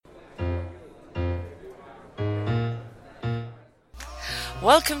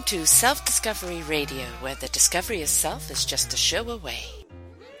Welcome to Self-Discovery Radio, where the discovery of self is just a show away.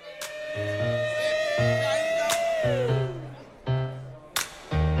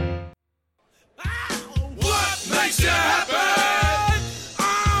 What makes you happy?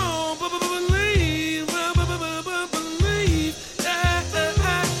 Oh, believe,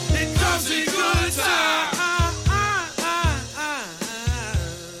 it comes in good time.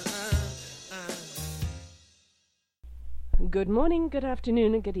 Good morning, good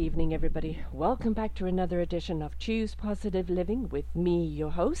afternoon, and good evening, everybody. Welcome back to another edition of Choose Positive Living with me,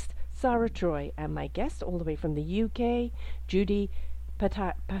 your host, Sarah Troy, and my guest all the way from the UK, Judy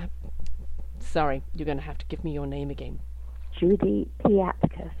Sorry, you're going to have to give me your name again. Judy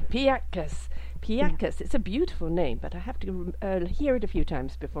Piatkas. Piatkas. Yeah. It's a beautiful name, but I have to hear it a few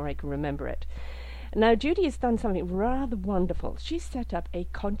times before I can remember it. Now, Judy has done something rather wonderful. She's set up a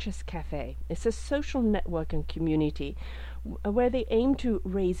Conscious Cafe. It's a social network and community where they aim to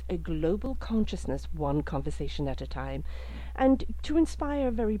raise a global consciousness, one conversation at a time, and to inspire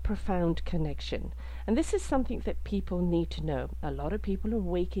a very profound connection. And this is something that people need to know. A lot of people are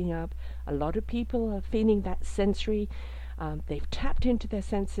waking up. A lot of people are feeling that sensory. They've tapped into their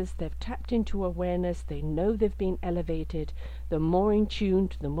senses. They've tapped into awareness. They know they've been elevated. They're more in tune,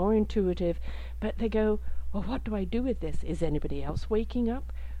 they're more intuitive. But they go, well, what do I do with this? Is anybody else waking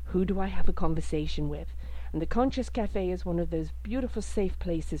up? Who do I have a conversation with? And the Conscious Cafe is one of those beautiful, safe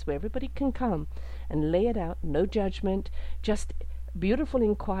places where everybody can come and lay it out, no judgment, just beautiful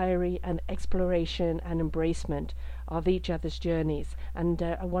inquiry and exploration and embracement of each other's journeys, and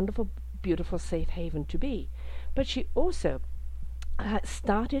a wonderful, beautiful, safe haven to be. But she also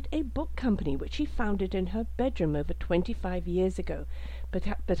started a book company, which she founded in her bedroom over 25 years ago,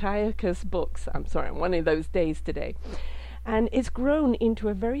 Piatkas Books. I'm sorry, I'm one of those days today. And it's grown into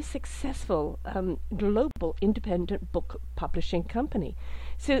a very successful global independent book publishing company.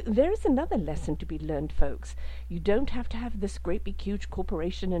 So there's another lesson to be learned, folks. You don't have to have this great big huge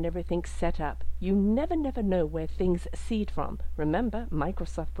corporation and everything set up. You never know where things seed from. Remember,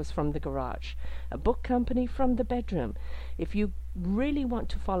 Microsoft was from the garage, a book company from the bedroom. If you really want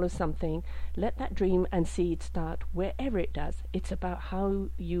to follow something, let that dream and seed start wherever it does. It's about how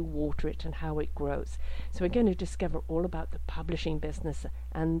you water it and how it grows. So we're going to discover all about the publishing business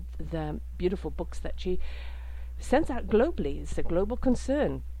and the beautiful books that she sends out globally. It's a global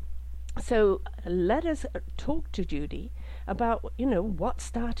concern. So let us talk to Judy about, what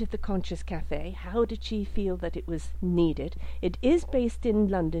started the Conscious Cafe. How did she feel that it was needed? It is based in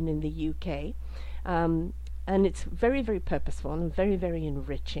London in the UK. And it's very, very purposeful and very, very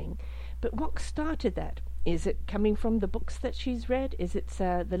enriching. But what started that? Is it coming from the books that she's read? Is it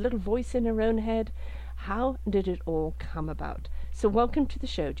the little voice in her own head? How did it all come about? So welcome to the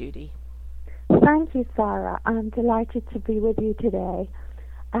show, Judy. Thank you, Sarah. I'm delighted to be with you today.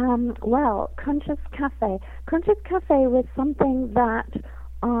 Conscious Cafe. Conscious Cafe was something that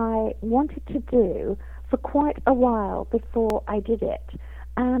I wanted to do for quite a while before I did it.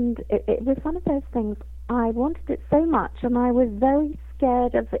 And it was one of those things, I wanted it so much, and I was very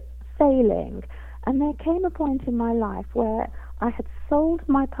scared of it failing. And there came a point in my life where I had sold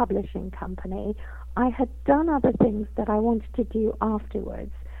my publishing company. I had done other things that I wanted to do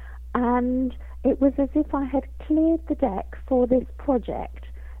afterwards. And it was as if I had cleared the deck for this project.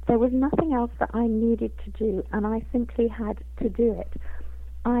 There was nothing else that I needed to do, and I simply had to do it.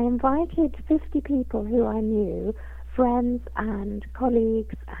 I invited 50 people who I knew, friends and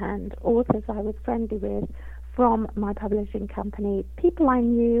colleagues and authors I was friendly with from my publishing company, people I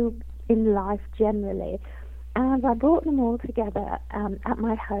knew in life generally, and I brought them all together at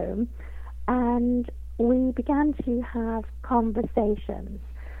my home, and we began to have conversations,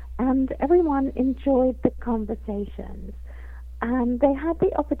 and everyone enjoyed the conversations, and they had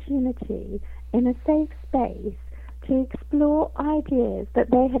the opportunity in a safe space to explore ideas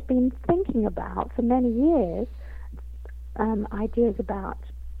that they had been thinking about for many years, ideas about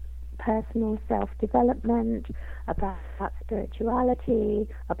personal self-development, about spirituality,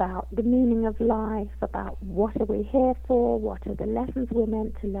 about the meaning of life, about what are we here for, what are the lessons we're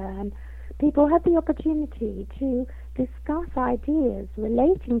meant to learn. People had the opportunity to discuss ideas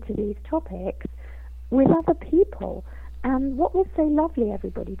relating to these topics with other people. And what was so lovely,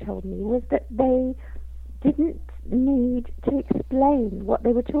 everybody told me, was that they didn't need to explain what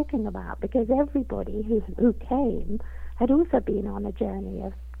they were talking about, because everybody who came had also been on a journey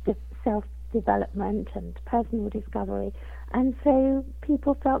of self-development and personal discovery, and so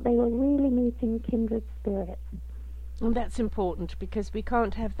people felt they were really meeting kindred spirits. And that's important, because we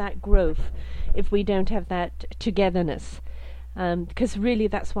can't have that growth if we don't have that togetherness, because really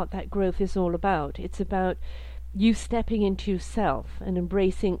that's what that growth is all about. It's about you stepping into yourself and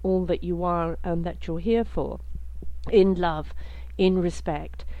embracing all that you are and that you're here for, in love, in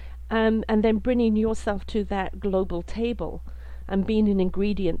respect, and then bringing yourself to that global table and being an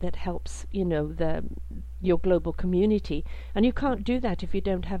ingredient that helps, your global community. And you can't do that if you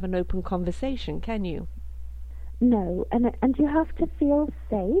don't have an open conversation, can you? No, and you have to feel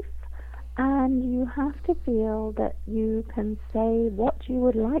safe, and you have to feel that you can say what you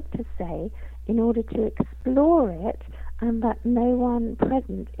would like to say in order to explore it, and that no one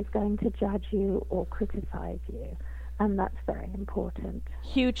present is going to judge you or criticize you. And that's very important.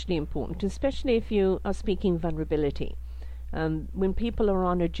 Hugely important, especially if you are speaking vulnerability. When people are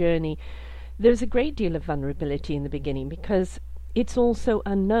on a journey, there's a great deal of vulnerability in the beginning because it's all so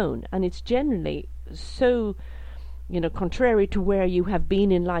unknown, and it's generally so, contrary to where you have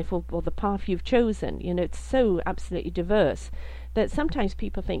been in life or the path you've chosen. It's so absolutely diverse that sometimes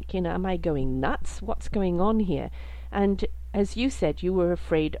people think, am I going nuts? What's going on here? And as you said, you were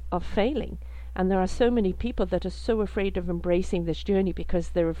afraid of failing. And there are so many people that are so afraid of embracing this journey because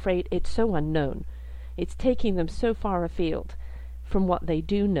they're afraid it's so unknown. It's taking them so far afield from what they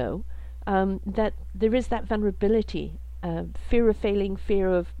do know, that there is that vulnerability, fear of failing, fear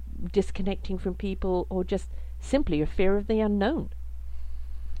of disconnecting from people, or just simply a fear of the unknown.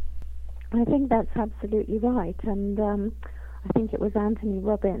 I think that's absolutely right. And I think it was Anthony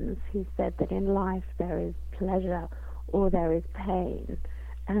Robbins who said that in life there is pleasure or there is pain.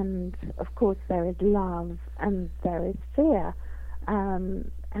 And, of course, there is love and there is fear.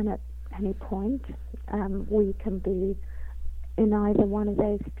 And at any point, we can be in either one of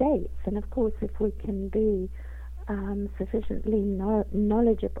those states. And, of course, if we can be sufficiently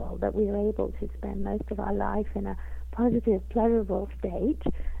knowledgeable that we are able to spend most of our life in a positive, pleasurable state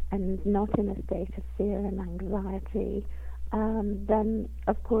and not in a state of fear and anxiety, then,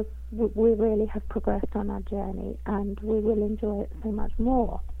 of course, we really have progressed on our journey and we will enjoy it so much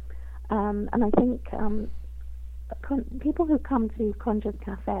more. And I think people who come to Conscious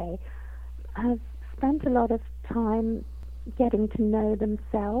Cafe have spent a lot of time getting to know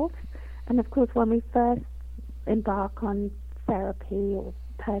themselves. And, of course, when we first embark on therapy or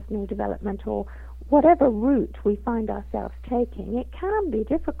personal development or whatever route we find ourselves taking, it can be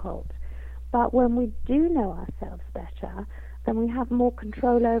difficult. But when we do know ourselves better, then we have more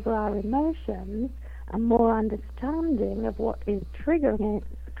control over our emotions and more understanding of what is triggering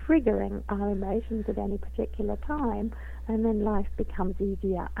our emotions at any particular time, and then life becomes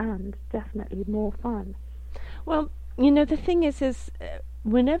easier and definitely more fun. Well, the thing is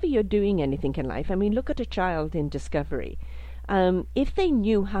whenever you're doing anything in life, look at a child in discovery. If they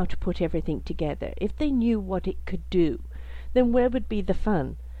knew how to put everything together, if they knew what it could do, then where would be the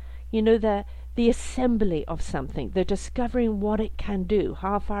fun? The assembly of something, the discovering what it can do,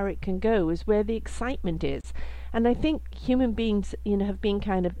 how far it can go, is where the excitement is. And I think human beings, have been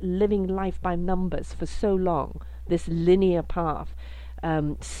kind of living life by numbers for so long, this linear path,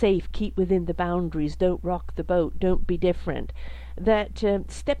 safe, keep within the boundaries, don't rock the boat, don't be different, that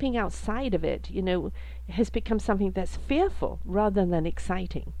stepping outside of it, has become something that's fearful rather than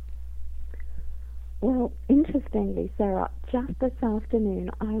exciting. Well, interestingly, Sarah, just this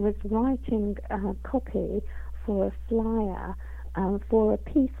afternoon I was writing a copy for a flyer for a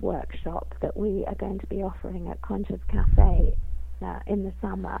peace workshop that we are going to be offering at Conscious Cafe in the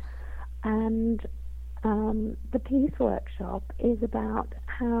summer. And the peace workshop is about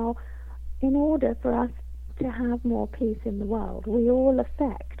how, in order for us to have more peace in the world, we all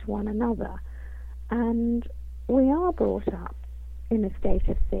affect one another. And we are brought up in a state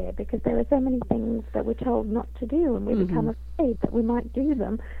of fear because there are so many things that we're told not to do, and we become afraid that we might do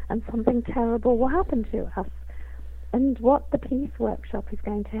them and something terrible will happen to us. And what the Peace Workshop is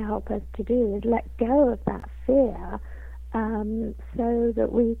going to help us to do is let go of that fear, so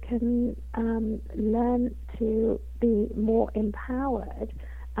that we can learn to be more empowered.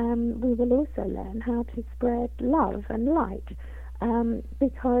 We will also learn how to spread love and light,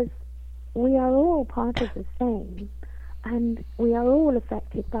 because we are all part of the same, and we are all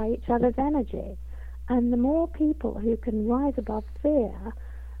affected by each other's energy. And the more people who can rise above fear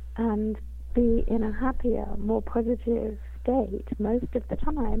and be in a happier, more positive state most of the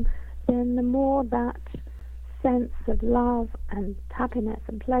time, then the more that sense of love and happiness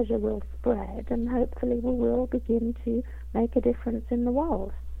and pleasure will spread, and hopefully we will begin to make a difference in the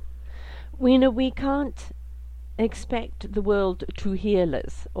world. We can't expect the world to heal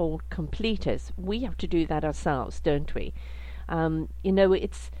us or complete us. We have to do that ourselves, don't we?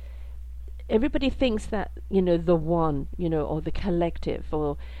 It's everybody thinks that the one, or the collective,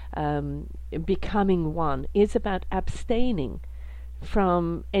 or becoming one is about abstaining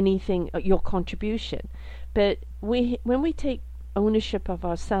from anything, your contribution. But when we take ownership of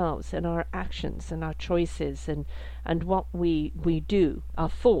ourselves and our actions and our choices and what we do, our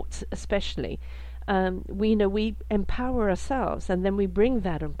thoughts especially, we empower ourselves, and then we bring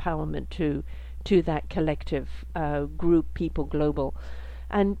that empowerment to that collective group, people, global.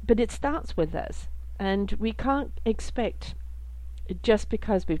 But it starts with us, and we can't expect, just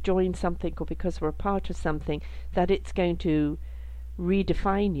because we've joined something or because we're a part of something, that it's going to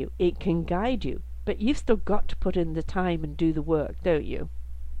redefine you. It can guide you, but you've still got to put in the time and do the work, don't you?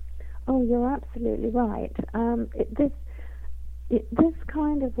 Oh, you're absolutely right. This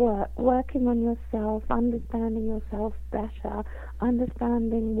kind of work, working on yourself, understanding yourself better,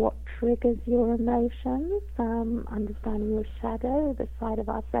 understanding what triggers your emotions, understanding your shadow, the side of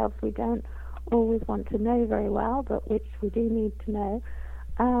ourselves we don't always want to know very well, but which we do need to know.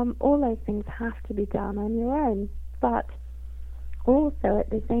 All those things have to be done on your own. But also at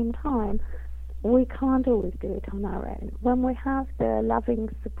the same time, we can't always do it on our own. When we have the loving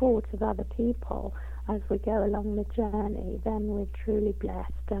support of other people as we go along the journey, then we're truly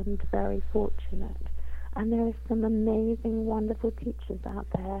blessed and very fortunate. And there are some amazing, wonderful teachers out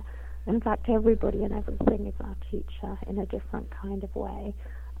there. In fact, everybody and everything is our teacher in a different kind of way.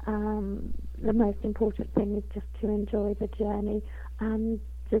 The most important thing is just to enjoy the journey and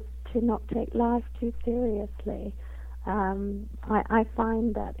just to not take life too seriously. I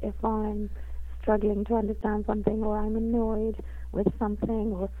find that if I'm struggling to understand something, or I'm annoyed with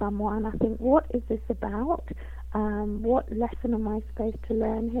something or someone, I think, what is this about? What lesson am I supposed to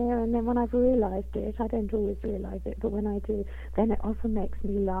learn here? And then when I've realized it, I don't always realize it, but when I do, then it often makes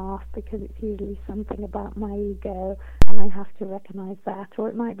me laugh, because it's usually something about my ego, and I have to recognize that. Or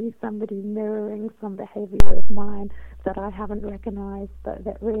it might be somebody mirroring some behavior of mine that I haven't recognized, but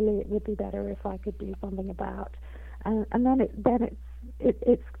that really it would be better if I could do something about. And then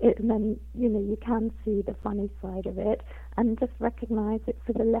you can see the funny side of it and just recognize it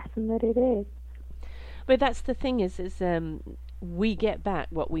for the lesson that it is. But that's the thing is we get back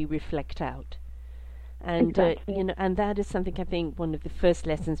what we reflect out, and exactly. And that is something I think one of the first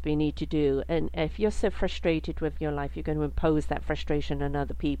lessons we need to do. And if you're so frustrated with your life, you're going to impose that frustration on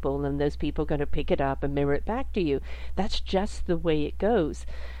other people, and those people are going to pick it up and mirror it back to you. That's just the way it goes.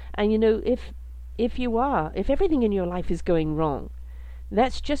 And if everything in your life is going wrong,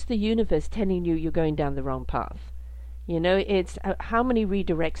 that's just the universe telling you you're going down the wrong path. It's how many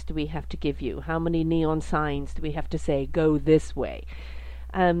redirects do we have to give you? How many neon signs do we have to say, go this way?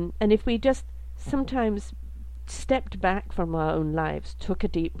 And if we just sometimes stepped back from our own lives, took a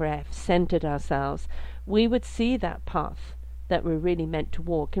deep breath, centered ourselves, we would see that path that we're really meant to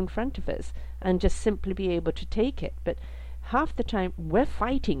walk in front of us and just simply be able to take it. But half the time we're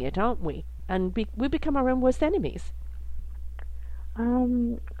fighting it, aren't we? And we become our own worst enemies.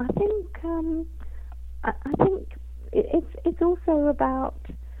 I think it's also about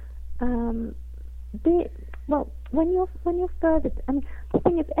when you're further. I mean, the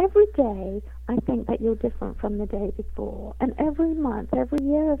thing is, every day I think that you're different from the day before, and every month, every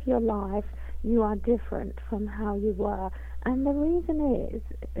year of your life, you are different from how you were. And the reason is,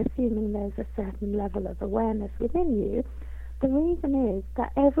 assuming there's a certain level of awareness within you, the reason is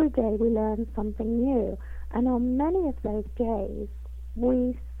that every day we learn something new, and on many of those days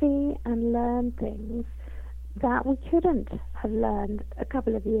we see and learn things that we couldn't have learned a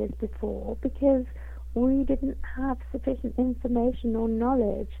couple of years before, because we didn't have sufficient information or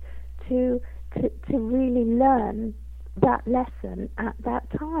knowledge to really learn that lesson at that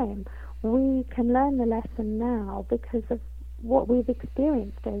time. We can learn the lesson now because of what we've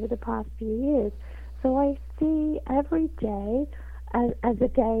experienced over the past few years. So I see every day as a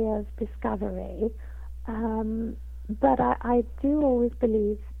day of discovery, but I do always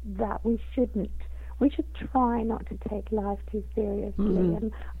believe that we should try not to take life too seriously. Mm-hmm.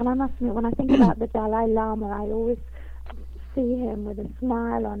 And I must admit, when I think about the Dalai Lama, I always see him with a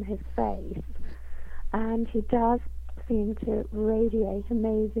smile on his face, and he does seem to radiate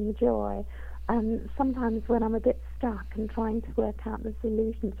amazing joy. And sometimes when I'm a bit stuck and trying to work out the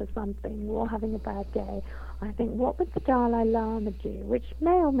solution for something, or having a bad day, I think, what would the Dalai Lama do? Which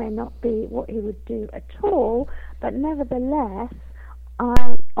may or may not be what he would do at all, but nevertheless,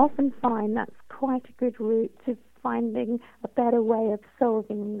 I often find that's quite a good route to finding a better way of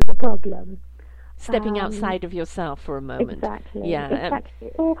solving the problem. Stepping outside of yourself for a moment. Exactly. Yeah.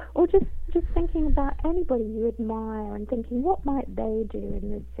 Exactly. Or just thinking about anybody you admire and thinking, what might they do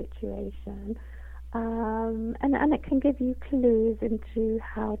in this situation? And it can give you clues into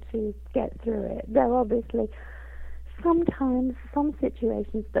how to get through it. There are obviously sometimes some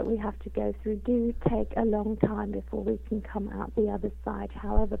situations that we have to go through do take a long time before we can come out the other side,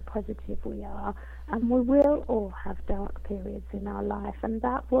 however positive we are. And we will all have dark periods in our life, and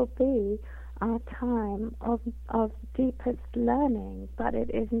that will be our time of deepest learning, but it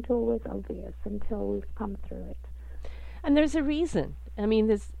isn't always obvious until we've come through it. And there's a reason. I mean,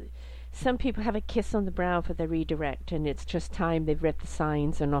 there's some people have a kiss on the brow for their redirect, and it's just time. They've read the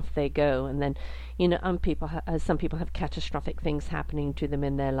signs and off they go. And then, some people have catastrophic things happening to them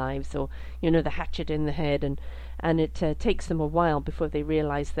in their lives, or the hatchet in the head, and it takes them a while before they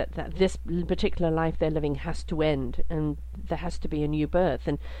realize that this particular life they're living has to end, and there has to be a new birth.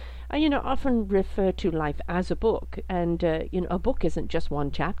 And I often refer to life as a book, and a book isn't just one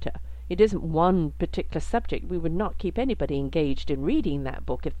chapter. It isn't one particular subject. We would not keep anybody engaged in reading that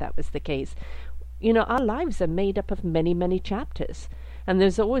book if that was the case. Our lives are made up of many, many chapters, and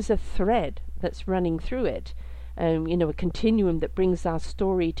there's always a thread that's running through it, a continuum that brings our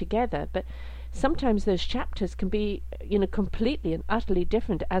story together. But sometimes those chapters can be, completely and utterly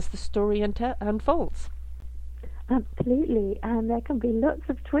different as the story unfolds. Absolutely, and there can be lots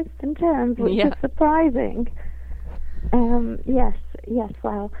of twists and turns, which is surprising. Yes,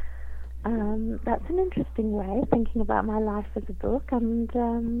 well, that's an interesting way of thinking about my life as a book, and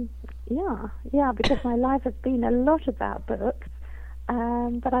because my life has been a lot about books,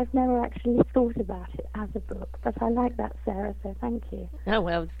 but I've never actually thought about it as a book. But I like that, Sarah, so thank you. Oh,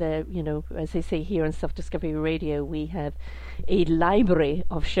 well, as they say here on Self-Discovery Radio, we have a library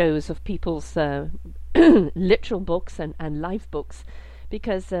of shows of people's literal books and life books,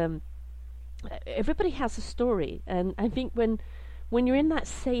 because everybody has a story, and I think when you're in that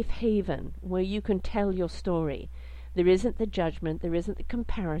safe haven where you can tell your story, there isn't the judgment, there isn't the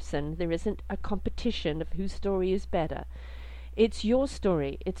comparison, there isn't a competition of whose story is better. It's your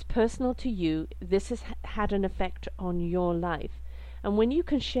story. It's personal to you. This has had an effect on your life. And when you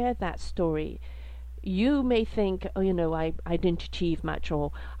can share that story, you may think, I didn't achieve much,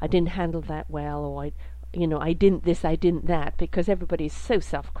 or I didn't handle that well, or I didn't this, I didn't that, because everybody's so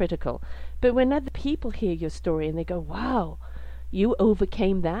self-critical. But when other people hear your story and they go, wow, you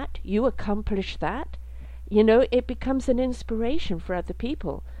overcame that, you accomplished that, it becomes an inspiration for other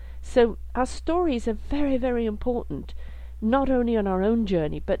people. So our stories are very, very important, not only on our own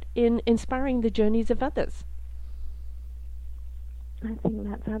journey, but in inspiring the journeys of others. I think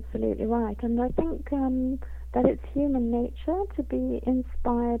that's absolutely right, and I think that it's human nature to be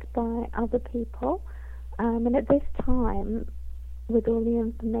inspired by other people, and at this time, with all the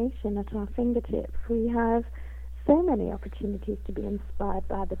information at our fingertips, we have so many opportunities to be inspired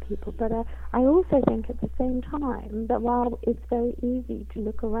by other people. But I also think at the same time that while it's very easy to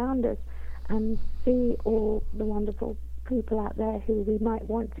look around us and see all the wonderful people out there who we might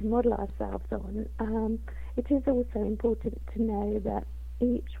want to model ourselves on, it is also important to know that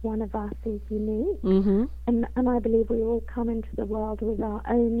each one of us is unique, and I believe we all come into the world with our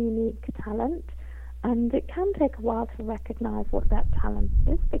own unique talent, and it can take a while to recognize what that talent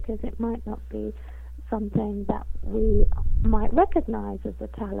is, because it might not be something that we might recognize as a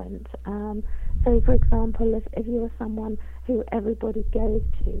talent. So, for example, if you're someone who everybody goes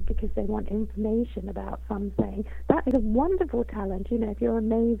to because they want information about something, that is a wonderful talent, if you're a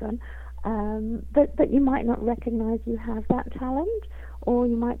maven, but you might not recognize you have that talent, or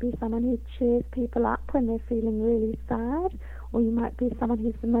you might be someone who cheers people up when they're feeling really sad, or you might be someone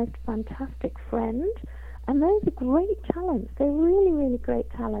who's the most fantastic friend. And those are great talents. They're really, really great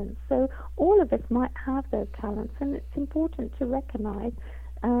talents. So all of us might have those talents, and it's important to recognize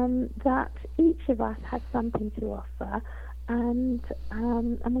that each of us has something to offer, and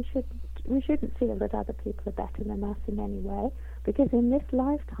we shouldn't feel that other people are better than us in any way, because in this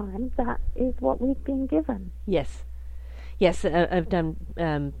lifetime, that is what we've been given. Yes. Yes, I've done,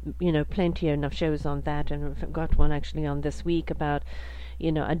 plenty enough shows on that, and I've got one actually on this week about,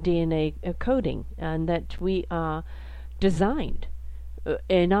 a DNA coding, and that we are designed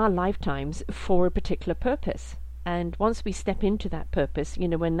in our lifetimes for a particular purpose. And once we step into that purpose,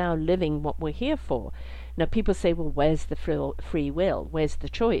 we're now living what we're here for. Now, people say, well, where's the free will? Where's the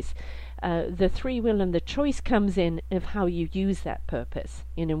choice? The free will and the choice comes in of how you use that purpose,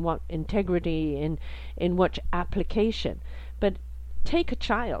 in what integrity, in what application. But take a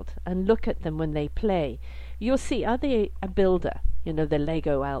child and look at them when they play. You'll see, are they a builder? The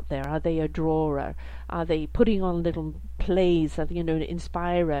Lego out there. Are they a drawer? Are they putting on little plays? Are they, an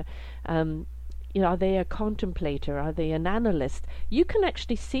inspirer? Are they a contemplator? Are they an analyst? You can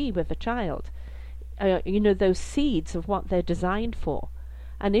actually see with a child, those seeds of what they're designed for.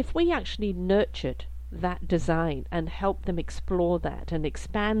 And if we actually nurtured that design and help them explore that and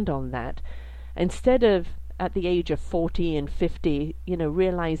expand on that, instead of at the age of 40 and 50,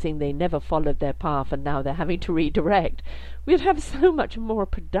 realizing they never followed their path and now they're having to redirect, we'd have so much more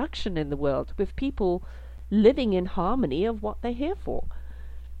production in the world with people living in harmony of what they're here for.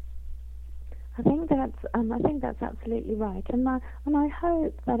 I think that's absolutely right, and I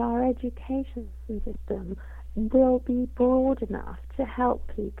hope that our education system will be broad enough to help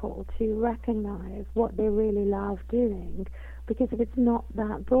people to recognize what they really love doing. Because if it's not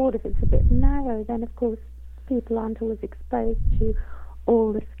that broad, if it's a bit narrow, then of course people aren't always exposed to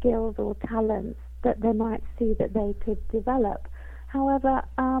all the skills or talents that they might see that they could develop. However,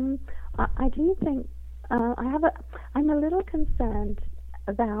 I do think I'm a little concerned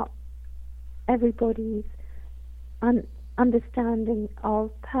about everybody's understanding of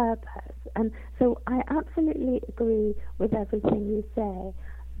purpose, and so I absolutely agree with everything you say.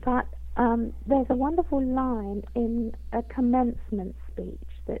 But there's a wonderful line in a commencement speech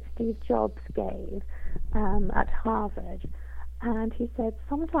that Steve Jobs gave at Harvard, and he said,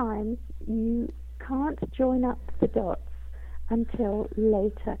 sometimes you can't join up the dots until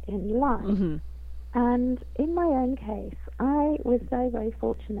later in life. Mm-hmm. And in my own case, I was very, very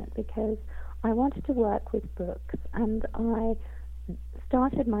fortunate because I wanted to work with books, and I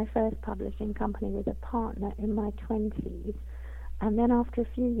started my first publishing company with a partner in my 20s. And then after a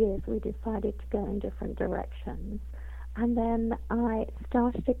few years, we decided to go in different directions. And then I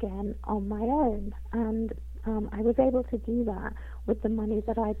started again on my own. And I was able to do that with the money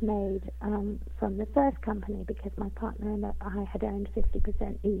that I'd made from the first company, because my partner and I had owned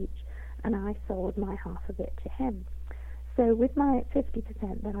 50% each, and I sold my half of it to him. So with my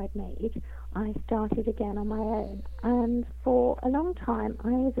 50% that I'd made, I started again on my own. And for a long time, I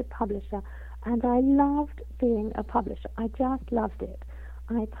was a publisher, and I loved being a publisher. I just loved it.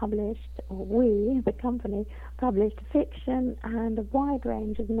 I published, or we, the company, published fiction and a wide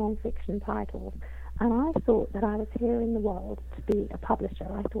range of non-fiction titles. And I thought that I was here in the world to be a publisher.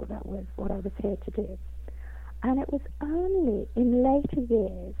 I thought that was what I was here to do. And it was only in later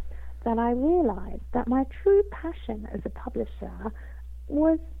years that I realized that my true passion as a publisher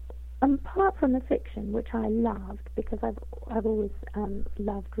was, apart from the fiction, which I loved because I've always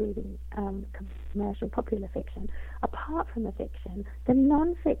loved reading commercial popular fiction. Apart from the fiction, the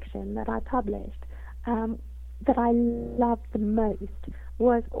non-fiction that I published, that I loved the most,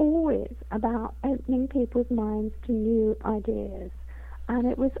 was always about opening people's minds to new ideas. And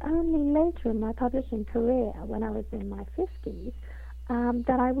it was only later in my publishing career, when I was in my 50s,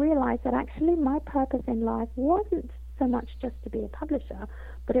 that I realized that actually my purpose in life wasn't so much just to be a publisher,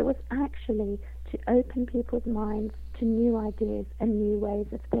 but it was actually to open people's minds to new ideas and new ways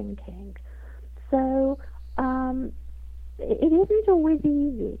of thinking. So it isn't always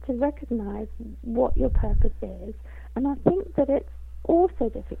easy to recognize what your purpose is, and I think that it's also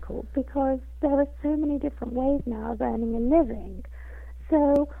difficult because there are so many different ways now of earning a living.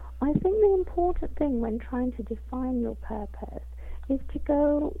 So I think the important thing when trying to define your purpose is to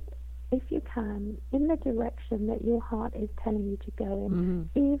go, if you can, in the direction that your heart is telling you to go in,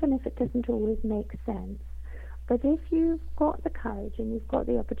 even if it doesn't always make sense. But if you've got the courage and you've got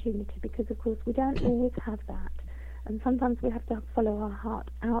the opportunity, because of course we don't always have that, and sometimes we have to follow our heart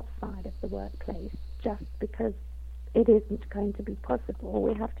outside of the workplace just because it isn't going to be possible.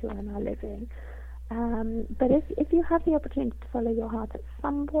 We have to earn our living. But if you have the opportunity to follow your heart at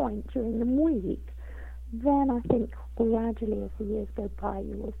some point during the week, then I think gradually as the years go by,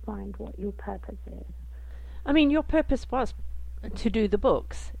 you will find what your purpose is. I mean, your purpose was to do the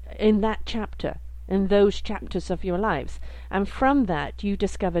books in that chapter, in those chapters of your lives. And from that, you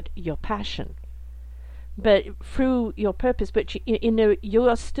discovered your passion. But through your purpose, but you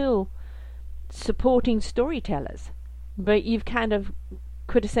are still supporting storytellers. But you've kind of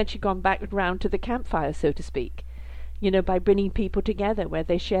could essentially gone back around to the campfire, so to speak. By bringing people together where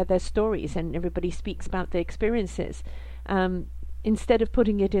they share their stories and everybody speaks about their experiences. Instead of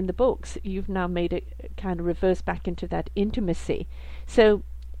putting it in the books, you've now made it kind of reverse back into that intimacy. So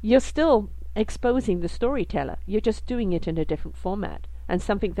you're still exposing the storyteller. You're just doing it in a different format and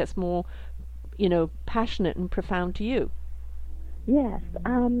something that's more, passionate and profound to you. Yes,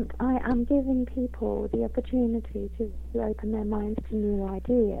 I am giving people the opportunity to open their minds to new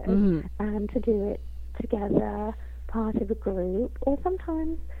ideas and to do it together, part of a group, or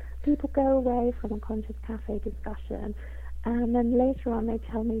sometimes people go away from a Conscious Cafe discussion and then later on they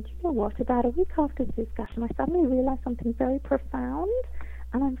tell me, do you know what, about a week after the discussion I suddenly realized something very profound,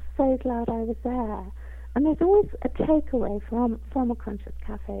 and I'm so glad I was there. And there's always a takeaway from a Conscious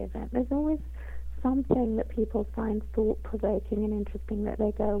Cafe event. There's always something that people find thought-provoking and interesting that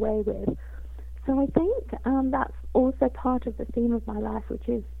they go away with. So I think that's also part of the theme of my life, which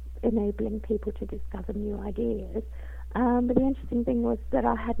is enabling people to discover new ideas. But the interesting thing was that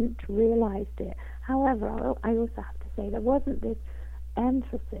I hadn't realized it. However, I also have to say there wasn't this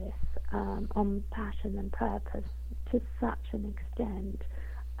emphasis on passion and purpose to such an extent,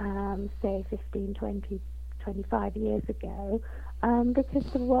 say 15, 20, 25 years ago, because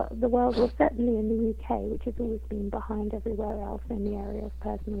the world was certainly in the UK, which has always been behind everywhere else in the area of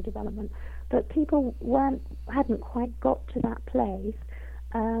personal development, but people hadn't quite got to that place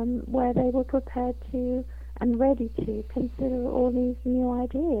where they were prepared to and ready to consider all these new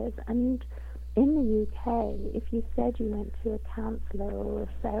ideas. And in the UK, if you said you went to a counsellor or a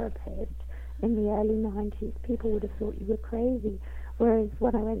therapist in the early 90s, people would have thought you were crazy. Whereas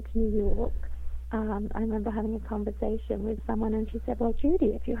when I went to New York, I remember having a conversation with someone, and she said, "Well,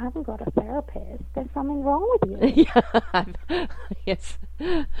 Judy, if you haven't got a therapist, there's something wrong with you." Yes,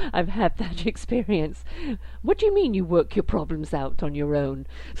 I've had that experience. What do you mean you work your problems out on your own?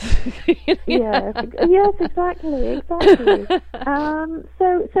 Yes, exactly. So the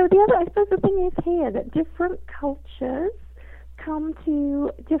other, I suppose the thing is here that different cultures come to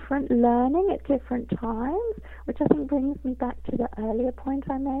different learning at different times, which I think brings me back to the earlier point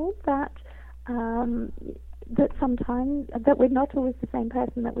I made, that sometimes that we're not always the same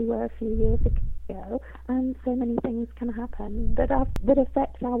person that we were a few years ago, and so many things can happen that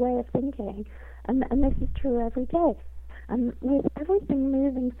affect our way of thinking, and this is true every day. And with everything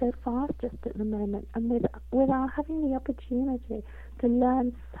moving so fast just at the moment, and with our having the opportunity to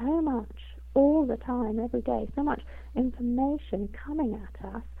learn so much all the time, every day, so much information coming at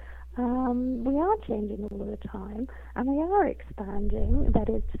us, we are changing all the time, and we are expanding, that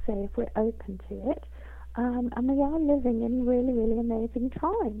is to say, if we're open to it, and we are living in really, really amazing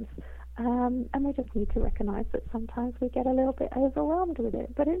times. And we just need to recognize that sometimes we get a little bit overwhelmed with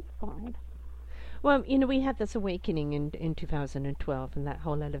it, but it's fine. Well, we had this awakening in 2012, and that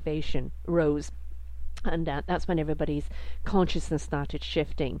whole elevation rose. And that's when everybody's consciousness started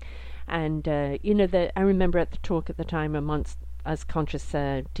shifting. And, I remember at the talk at the time amongst us conscious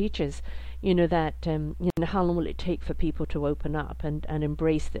teachers, that, how long will it take for people to open up and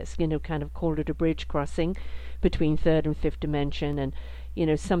embrace this, kind of call it a bridge crossing between third and fifth dimension. And,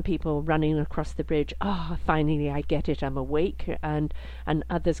 some people running across the bridge, finally I get it, I'm awake. And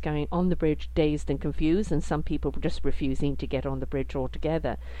others going on the bridge dazed and confused, and some people just refusing to get on the bridge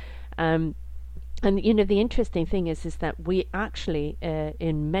altogether. And, the interesting thing is that we actually,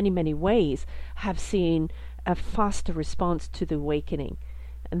 in many, many ways, have seen a faster response to the awakening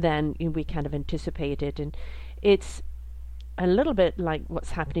than we kind of anticipated. And it's a little bit like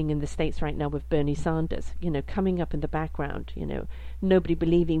what's happening in the States right now with Bernie Sanders, coming up in the background, nobody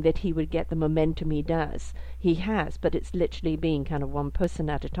believing that he would get the momentum he does. He has, but it's literally being kind of one person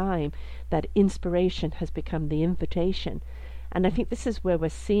at a time. That inspiration has become the invitation. And I think this is where we're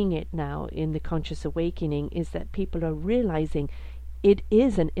seeing it now in the conscious awakening, is that people are realizing it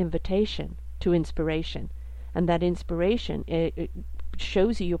is an invitation to inspiration. And that inspiration, it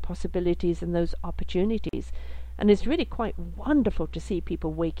shows you your possibilities and those opportunities. And it's really quite wonderful to see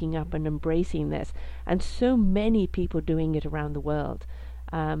people waking up and embracing this. And so many people doing it around the world.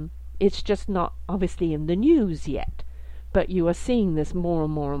 It's just not obviously in the news yet, but you are seeing this more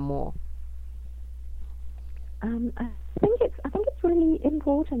and more and more. I think it's really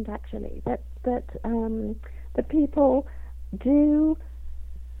important, actually, that people do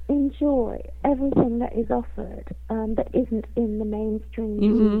enjoy everything that is offered that isn't in the mainstream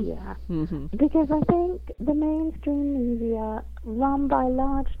media. Because I think the mainstream media, run by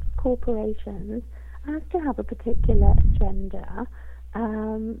large corporations, has to have a particular agenda.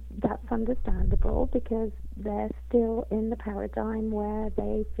 That's understandable, because they're still in the paradigm where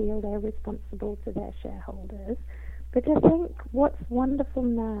they feel they're responsible to their shareholders. But I think what's wonderful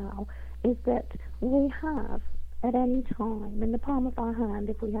now is that we have, at any time, in the palm of our hand,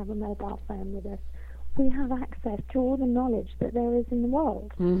 if we have a mobile phone with us, we have access to all the knowledge that there is in the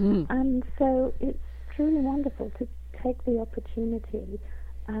world. And so it's truly wonderful to take the opportunity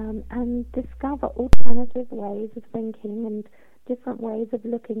and discover alternative ways of thinking and different ways of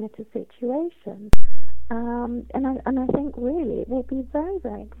looking at a situation. And I think really it will be very,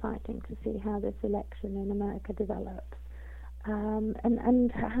 very exciting to see how this election in America develops,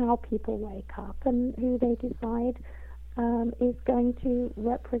 and how people wake up and who they decide is going to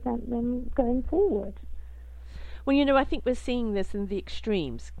represent them going forward. Well, I think we're seeing this in the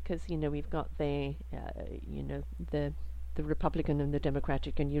extremes, because we've got the Republican and the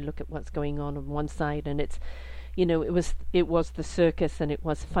Democratic, and you look at what's going on one side, and it's it was the circus, and it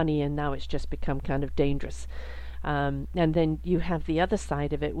was funny, and now it's just become kind of dangerous. And then you have the other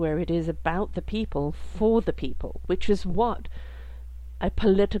side of it, where it is about the people, for the people, which is what a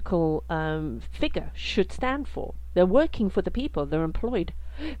political figure should stand for. They're working for the people. They're employed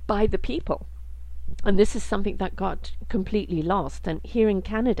by the people. And this is something that got completely lost. And here in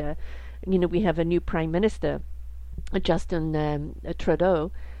Canada, we have a new Prime Minister, Justin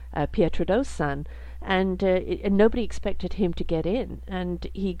Trudeau, Pierre Trudeau's son, and nobody expected him to get in. And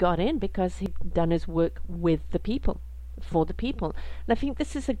he got in because he'd done his work with the people, for the people. And I think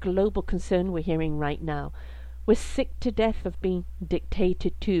this is a global concern we're hearing right now. We're sick to death of being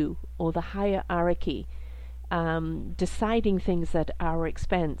dictated to, or the hierarchy deciding things at our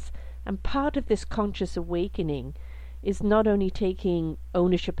expense. And part of this conscious awakening is not only taking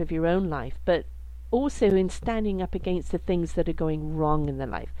ownership of your own life, but also in standing up against the things that are going wrong in their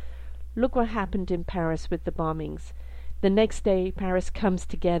life. Look what happened in Paris with the bombings. The next day, Paris comes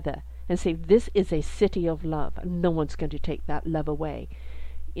together and say, this is a city of love, and no one's going to take that love away.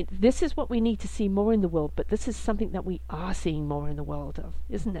 This is what we need to see more in the world, but this is something that we are seeing more in the world of,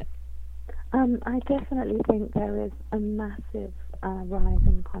 isn't it? I definitely think there is a massive rise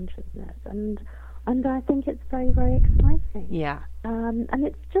in consciousness, and I think it's very, very exciting. Yeah. And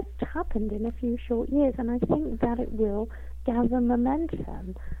it's just happened in a few short years, and I think that it will gather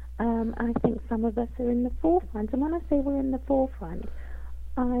momentum. I think some of us are in the forefront, and when I say we're in the forefront,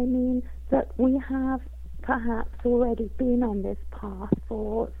 I mean that we have perhaps already been on this path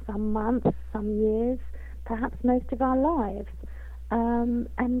for some months, some years, perhaps most of our lives.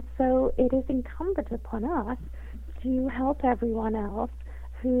 And so it is incumbent upon us to help everyone else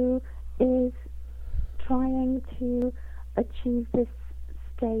who is trying to achieve this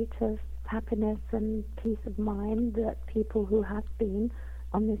state of happiness and peace of mind that people who have been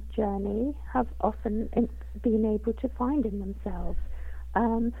on this journey have often been able to find in themselves.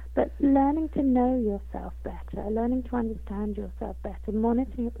 But learning to know yourself better, learning to understand yourself better,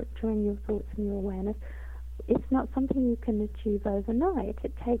 monitoring your thoughts and your awareness, it's not something you can achieve overnight.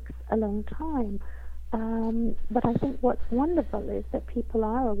 It takes a long time. But I think what's wonderful is that people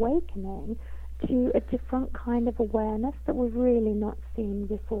are awakening to a different kind of awareness that we've really not seen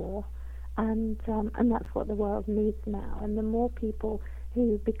before. And that's what the world needs now. And the more people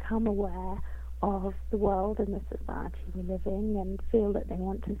who become aware of the world and the society we live in and feel that they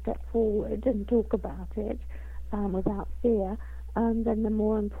want to step forward and talk about it without fear, then the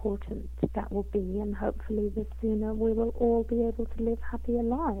more important that will be, and hopefully the sooner we will all be able to live happier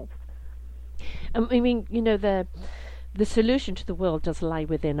lives. I mean, the solution to the world does lie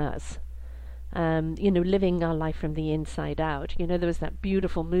within us. Living our life from the inside out. There was that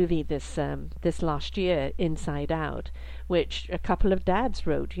beautiful movie this last year, Inside Out, which a couple of dads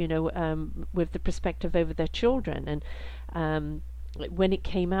wrote, with the perspective over their children. And when it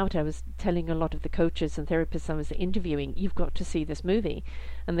came out, I was telling a lot of the coaches and therapists I was interviewing, you've got to see this movie.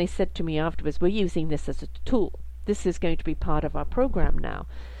 And they said to me afterwards, we're using this as a tool. This is going to be part of our program now.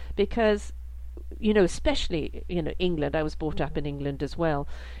 Because especially, England, I was brought up in England as well,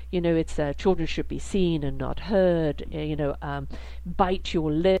 it's children should be seen and not heard, bite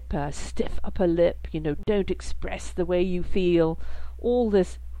your lip, stiff upper lip, don't express the way you feel, all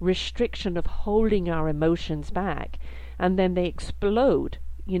this restriction of holding our emotions back, and then they explode,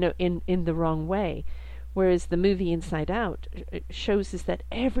 in the wrong way. Whereas the movie Inside Out shows us that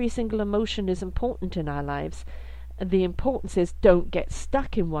every single emotion is important in our lives, and the importance is don't get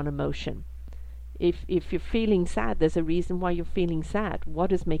stuck in one emotion. If you're feeling sad, there's a reason why you're feeling sad.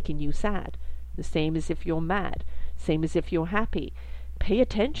 What is making you sad? The same as if you're mad. Same as if you're happy. Pay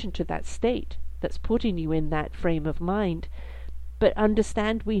attention to that state that's putting you in that frame of mind. But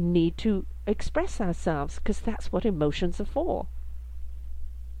understand we need to express ourselves, because that's what emotions are for.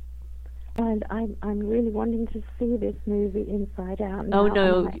 And I'm really wanting to see this movie Inside Out now. Oh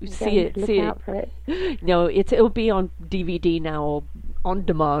no, see it. No, it'll be on DVD now, or on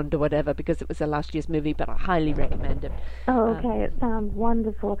demand or whatever, because it was a last year's movie, but I highly recommend it. Oh, okay, it sounds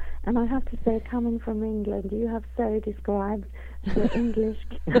wonderful. And I have to say, coming from England, you have so described the English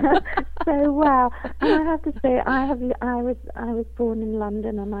so well. And I have to say, I was born in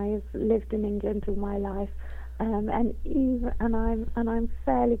London, and I've lived in England all my life. And I'm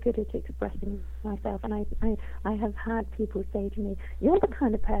fairly good at expressing myself, and I have had people say to me, "You're the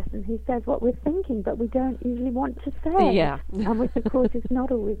kind of person who says what we're thinking, but we don't usually want to say." Yeah. Which of course is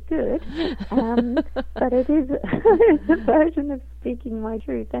not always good, but it is it's a version of speaking my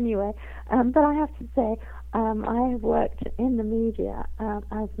truth anyway. But I have to say, I have worked in the media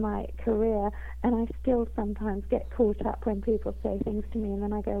as my career, and I still sometimes get caught up when people say things to me, and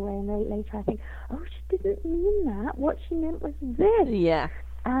then I go away and later I think, oh, she didn't mean that. What she meant was this. Yeah.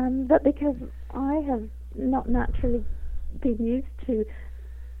 But because I have not naturally been used to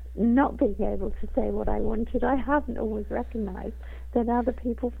not being able to say what I wanted, I haven't always recognized that other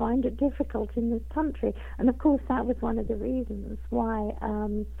people find it difficult in this country. And of course that was one of the reasons why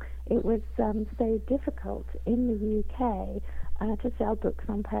it was so difficult in the UK to sell books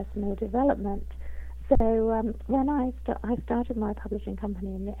on personal development. So when I started my publishing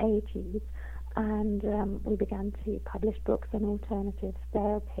company in the 80s, and we began to publish books on alternative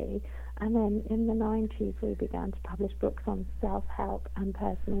therapy, and then in the 90s we began to publish books on self-help and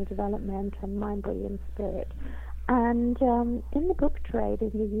personal development and mind, body and spirit. And in the book trade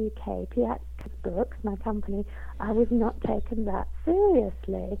in the UK, Piat's Books, my company, I was not taken that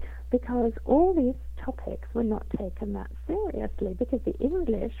seriously because all these topics were not taken that seriously because the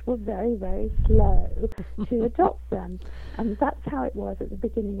English were very, very slow to adopt them. And that's how it was at the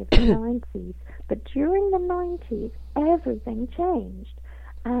beginning of the 90s. But during the 90s, everything changed.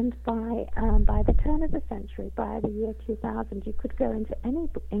 And by the turn of the century, by the year 2000, you could go into any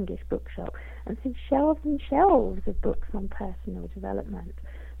English bookshop and see shelves and shelves of books on personal development.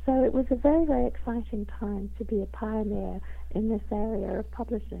 So it was a very, very exciting time to be a pioneer in this area of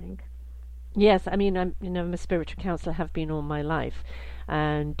publishing. Yes, I mean, I'm a spiritual counselor, have been all my life,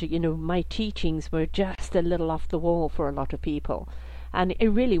 and my teachings were just a little off the wall for a lot of people, and it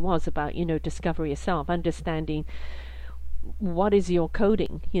really was about discover yourself, understanding what is your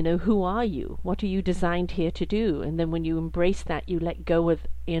coding, who are you, what are you designed here to do, and then when you embrace that, you let go of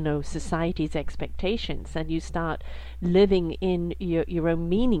society's expectations, and you start living in your own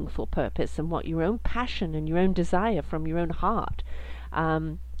meaningful purpose and what your own passion and your own desire from your own heart.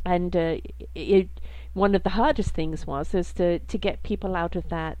 And one of the hardest things was to get people out of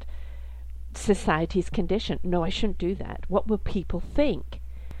that society's condition. No, I shouldn't do that. What will people think?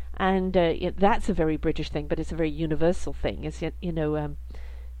 And that's a very British thing, but it's a very universal thing. Is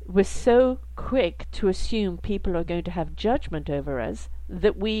we're so quick to assume people are going to have judgment over us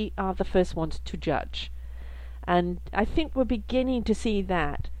that we are the first ones to judge. And I think we're beginning to see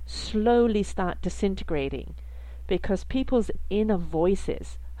that slowly start disintegrating because people's inner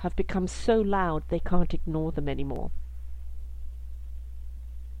voices have become so loud they can't ignore them anymore.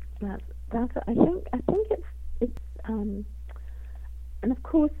 I think it's and of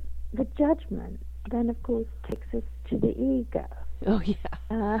course the judgment then of course takes us to the ego. Oh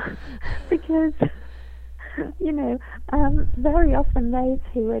yeah. Because very often those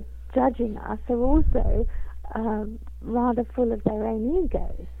who are judging us are also rather full of their own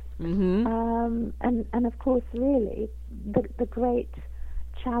egos. Mm-hmm. And of course really the great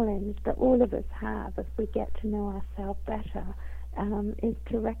challenge that all of us have as we get to know ourselves better is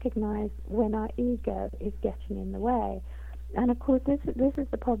to recognize when our ego is getting in the way. And of course this is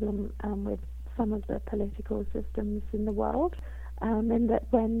the problem with some of the political systems in the world, in that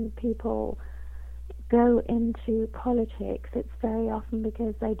when people go into politics, it's very often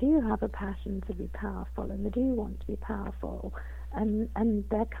because they do have a passion to be powerful and they do want to be powerful, and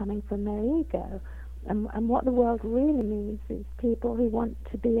they're coming from their ego. And what the world really needs is people who want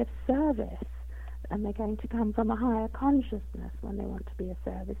to be of service, and they're going to come from a higher consciousness when they want to be of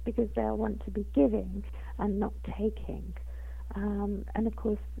service because they'll want to be giving and not taking. And of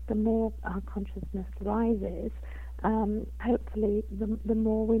course, the more our consciousness rises, hopefully the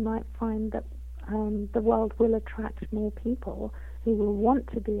more we might find that the world will attract more people who will want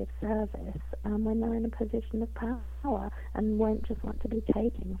to be of service when they're in a position of power and won't just want to be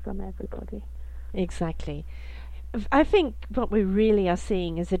taking from everybody. Exactly. I think what we really are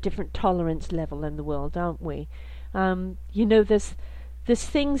seeing is a different tolerance level in the world, aren't we? There's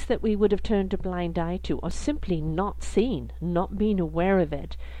things that we would have turned a blind eye to or simply not seen, not been aware of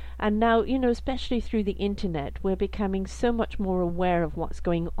it. And now, especially through the internet, we're becoming so much more aware of what's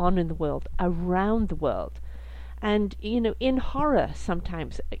going on in the world, around the world. And, in horror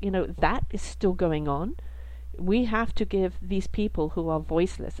sometimes, that is still going on. We have to give these people who are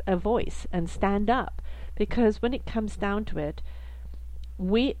voiceless a voice and stand up, because when it comes down to it,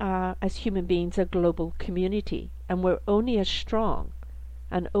 we are, as human beings, a global community, and we're only as strong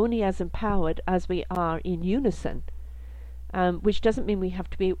and only as empowered as we are in unison, which doesn't mean we have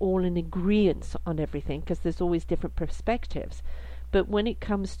to be all in agreement on everything, because there's always different perspectives. But when it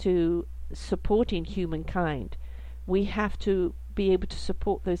comes to supporting humankind, we have to be able to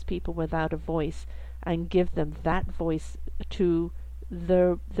support those people without a voice and give them that voice to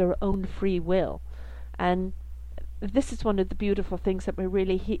their own free will. And this is one of the beautiful things that we're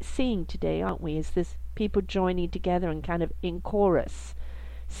really seeing today, aren't we? Is this people joining together and kind of in chorus,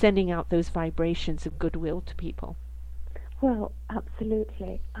 sending out those vibrations of goodwill to people. Well,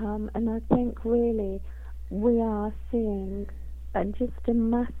 absolutely. And I think really we are seeing just a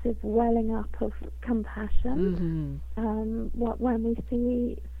massive welling up of compassion. When we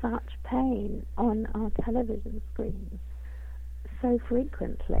see such pain on our television screens, so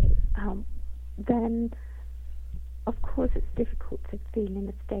frequently, then of course it's difficult to feel in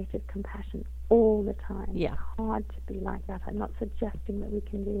a state of compassion all the time. Yeah. It's hard to be like that. I'm not suggesting that we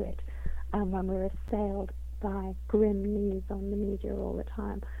can do it when we're assailed by grim news on the media all the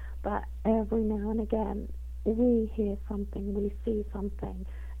time. But every now and again, we hear something, we see something,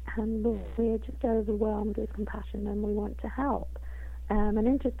 and we're just overwhelmed with compassion and we want to help. And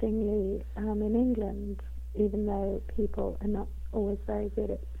interestingly, in England, even though people are not always very good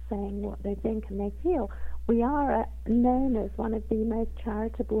at saying what they think and they feel, we are known as one of the most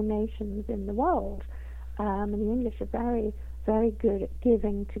charitable nations in the world. And the English are very, very good at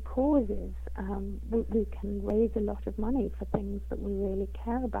giving to causes. We can raise a lot of money for things that we really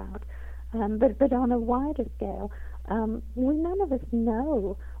care about. But on a wider scale, none of us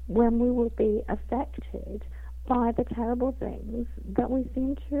know when we will be affected by the terrible things that we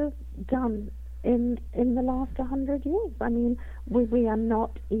seem to have done in the last 100 years. I mean, we are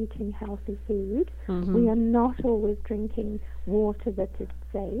not eating healthy food. Mm-hmm. We are not always drinking water that is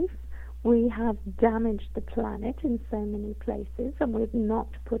safe. We have damaged the planet in so many places, and we've not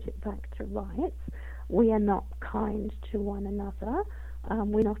put it back to rights. We are not kind to one another.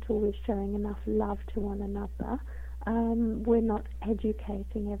 We're not always showing enough love to one another. We're not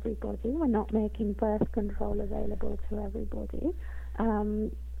educating everybody. We're not making birth control available to everybody.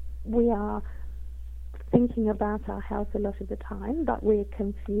 We are thinking about our health a lot of the time, but we're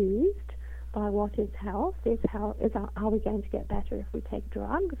confused by what is health. Are we going to get better if we take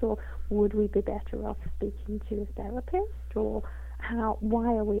drugs, or would we be better off speaking to a therapist? Or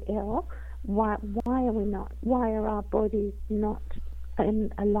why are we ill? Why are we not? Why are our bodies not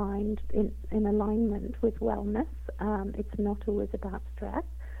in alignment with wellness? It's not always about stress.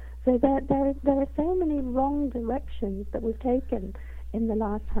 So there are so many wrong directions that we've taken in the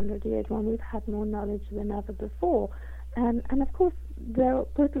last 100 years when we've had more knowledge than ever before. And of course, there are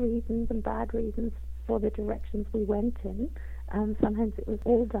good reasons and bad reasons for the directions we went in. Sometimes it was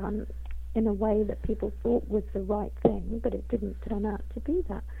all done in a way that people thought was the right thing, but it didn't turn out to be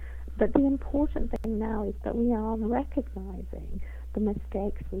that. But the important thing now is that we are recognizing the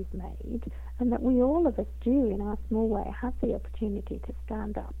mistakes we've made, and that we, all of us, do in our small way have the opportunity to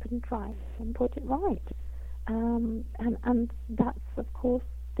stand up and try and put it right. And that's, of course,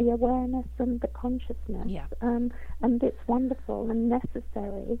 the awareness and the consciousness. Yeah. And it's wonderful and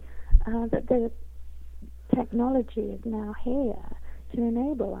necessary that the technology is now here to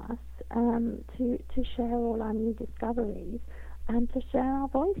enable us to share all our new discoveries and to share our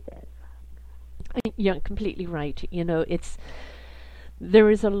voices. You're completely right. You know,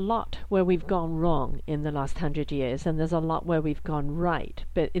 there is a lot where we've gone wrong in the last 100 years, and there's a lot where we've gone right.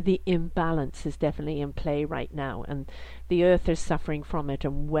 But the imbalance is definitely in play right now, and the Earth is suffering from it,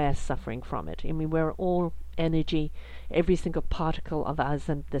 and we're suffering from it. I mean, we're all energy. Every single particle of us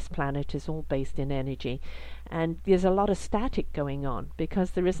and this planet is all based in energy. And there's a lot of static going on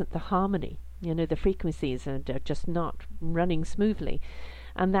because there isn't the harmony. You know, the frequencies are just not running smoothly.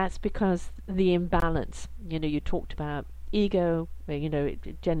 And that's because the imbalance, you know, you talked about ego, you know,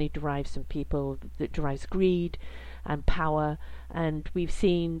 it generally derives from people, that derives greed and power, and we've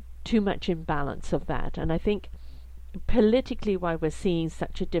seen too much imbalance of that. And I think politically why we're seeing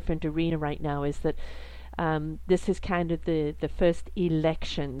such a different arena right now is that this is kind of the first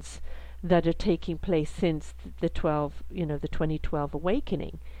elections that are taking place since the 2012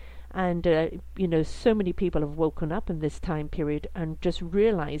 awakening. And, you know, so many people have woken up in this time period and just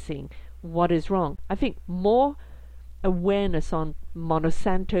realizing what is wrong. I think more awareness on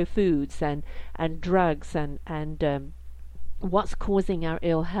Monsanto foods and drugs and what's causing our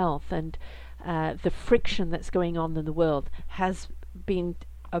ill health and the friction that's going on in the world has been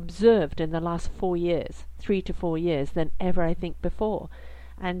observed in the last 4 years, 3 to 4 years, than ever I think before.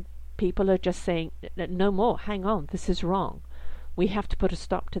 And people are just saying, no more, hang on, this is wrong. We have to put a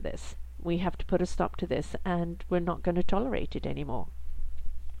stop to this. We have to put a stop to this, and we're not going to tolerate it anymore.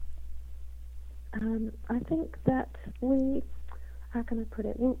 I think that how can I put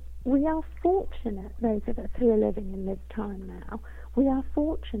it? We are fortunate, those of us who are living in this time now, we are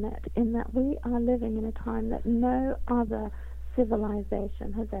fortunate in that we are living in a time that no other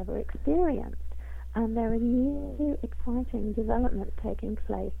civilization has ever experienced. And there are new exciting developments taking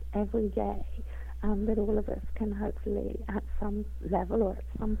place every day that all of us can hopefully at some level or at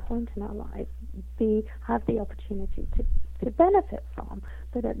some point in our lives have the opportunity to benefit from.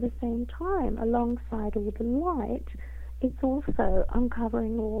 But at the same time, alongside all the light, it's also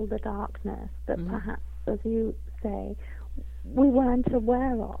uncovering all the darkness that perhaps, as you say, we weren't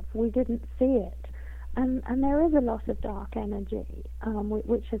aware of. We didn't see it. And there is a lot of dark energy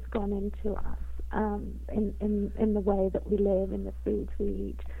which has gone into us in the way that we live, in the foods we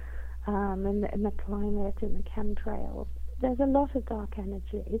eat, in the climate, in the chemtrails. There's a lot of dark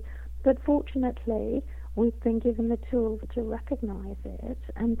energy, but fortunately we've been given the tools to recognize it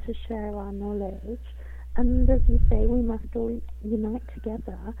and to share our knowledge. And as you say, we must all unite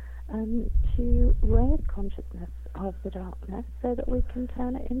together to raise consciousness of the darkness so that we can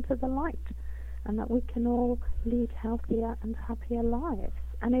turn it into the light and that we can all lead healthier and happier lives.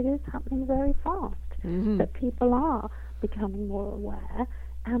 And it is happening very fast, that people are becoming more aware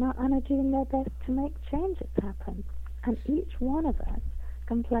and are doing their best to make changes happen. And each one of us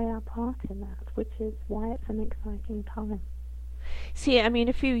can play our part in that, which is why it's an exciting time. See, I mean,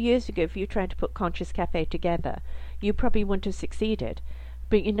 a few years ago, if you tried to put Conscious Cafe together, you probably wouldn't have succeeded.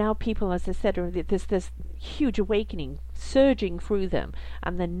 But now people, as I said, there's this huge awakening surging through them,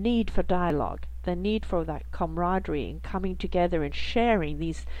 and the need for dialogue, the need for that camaraderie and coming together and sharing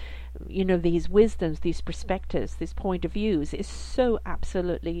these, these wisdoms, these perspectives, these point of views is so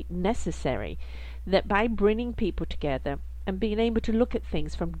absolutely necessary that by bringing people together and being able to look at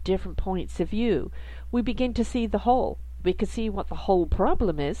things from different points of view, we begin to see the whole. We can see what the whole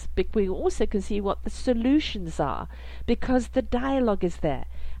problem is, but we also can see what the solutions are, because the dialogue is there.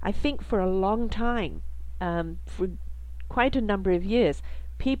 I think for a long time, for quite a number of years,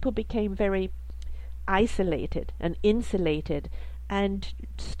 people became very isolated and insulated and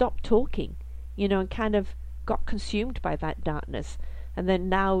stopped talking, and kind of got consumed by that darkness. And then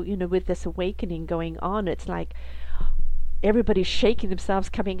now, with this awakening going on, it's like everybody's shaking themselves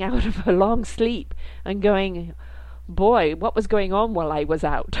coming out of a long sleep and going, boy, what was going on while I was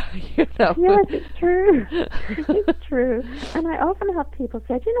out? Yes, it's true. It's true. And I often have people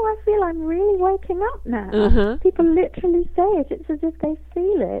say, I feel I'm really waking up now. People literally say it. It's as if they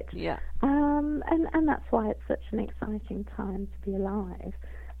feel it. Yeah. And that's why it's such an exciting time to be alive,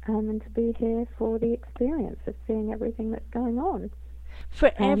 and to be here for the experience of seeing everything that's going on.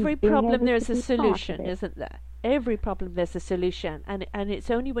 For every problem there's a solution, isn't there? Every problem there's a solution. And it's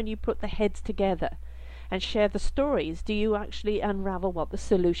only when you put the heads together and share the stories do you actually unravel what the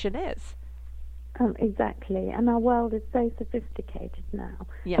solution is. Exactly. And our world is so sophisticated now,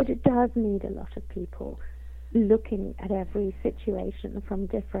 but it does need a lot of people looking at every situation from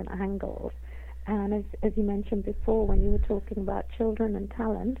different angles. And as you mentioned before, when you were talking about children and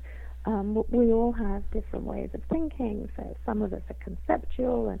talent, we all have different ways of thinking. So some of us are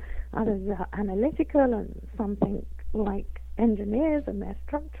conceptual and others are analytical, and some think like engineers and they're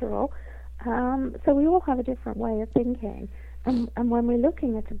structural. So we all have a different way of thinking. And when we're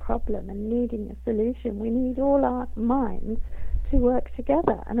looking at a problem and needing a solution, we need all our minds to work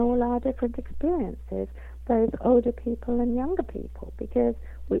together and all our different experiences, both older people and younger people, because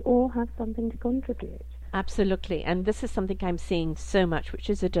we all have something to contribute. Absolutely. And this is something I'm seeing so much, which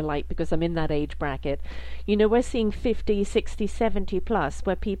is a delight because I'm in that age bracket. We're seeing 50, 60, 70 plus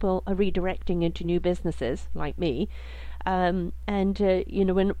where people are redirecting into new businesses like me. We're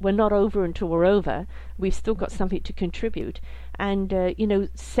not over until we're over. We've still got something to contribute. And,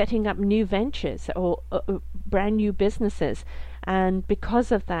 setting up new ventures or brand new businesses. And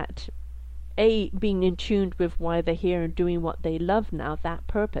because of that, being in tune with why they're here and doing what they love now, that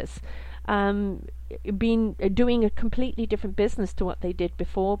purpose, doing a completely different business to what they did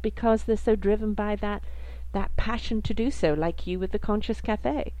before because they're so driven by that passion to do so, like you with the Conscious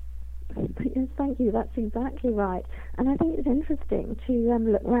Cafe. Yes, thank you. That's exactly right. And I think it's interesting to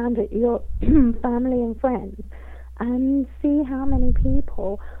look around at your family and friends and see how many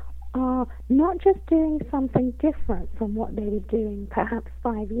people are not just doing something different from what they were doing perhaps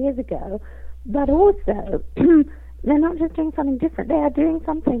 5 years ago, but also they're not just doing something different. They are doing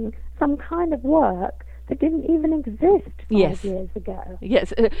some kind of work that didn't even exist 5 years ago.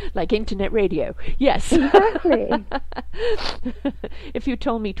 Yes, like internet radio. Yes. Exactly. If you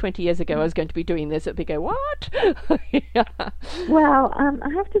told me 20 years ago I was going to be doing this, it'd be go, what? Yeah. Well, I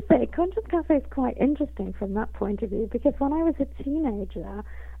have to say, Conscious Cafe is quite interesting from that point of view, because when I was a teenager,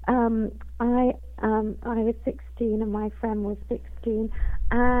 I was 16 and my friend was 16,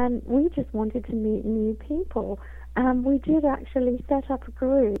 and we just wanted to meet new people. We did actually set up a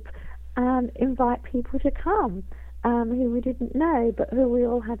group and invite people to come who we didn't know, but who we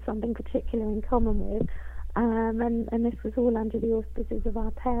all had something particular in common with. And this was all under the auspices of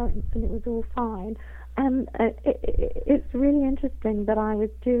our parents, and it was all fine. And it's really interesting that I was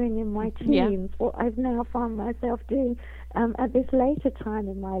doing in my teens what I've now found myself doing at this later time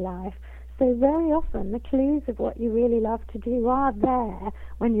in my life. So very often the clues of what you really love to do are there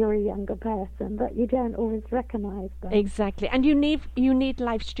when you're a younger person, but you don't always recognize them. Exactly. And you need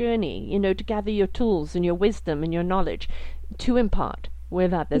life's journey, to gather your tools and your wisdom and your knowledge to impart.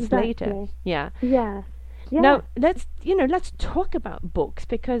 with others later. Exactly. Yeah. Yes. Yeah. Now let's talk about books,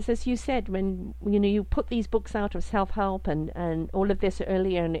 because as you said, when you put these books out of self-help and all of this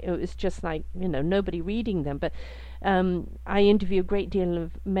earlier, and it was just like nobody reading them. But I interview a great deal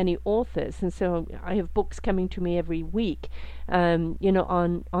of many authors, and so I have books coming to me every week, on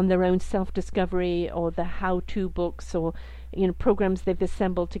their own self-discovery, or the how-to books, or programs they've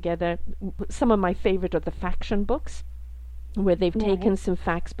assembled together. Some of my favorite are the faction books, where they've taken some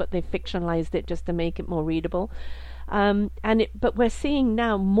facts but they've fictionalized it just to make it more readable. But we're seeing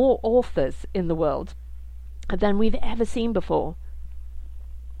now more authors in the world than we've ever seen before.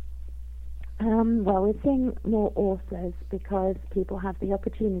 Well, we're seeing more authors because people have the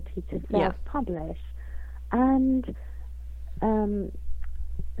opportunity to self-publish. And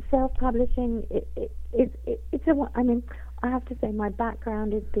self-publishing, I have to say my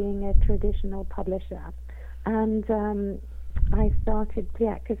background is being a traditional publisher. And I started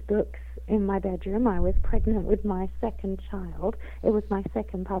Piatka's Books in my bedroom. I was pregnant with my second child. It was my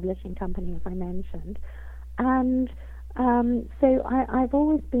second publishing company, as I mentioned. And so I've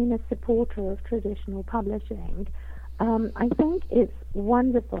always been a supporter of traditional publishing. I think it's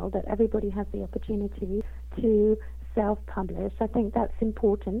wonderful that everybody has the opportunity to self-publish. I think that's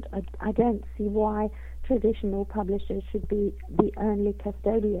important. I don't see why traditional publishers should be the only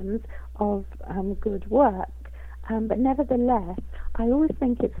custodians of good work. But nevertheless, I always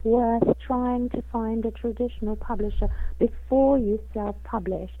think it's worth trying to find a traditional publisher before you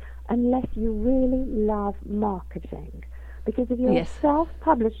self-publish, unless you really love marketing. Because if you're a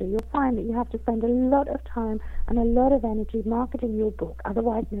self-publisher, you'll find that you have to spend a lot of time and a lot of energy marketing your book.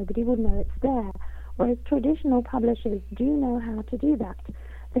 Otherwise, nobody will know it's there. Whereas traditional publishers do know how to do that.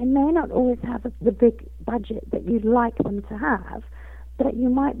 They may not always have the big budget that you'd like them to have, but you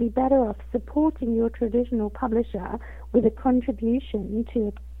might be better off supporting your traditional publisher with a contribution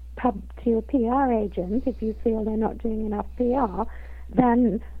to a PR agent if you feel they're not doing enough PR,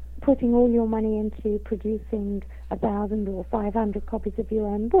 than putting all your money into producing 1,000 or 500 copies of your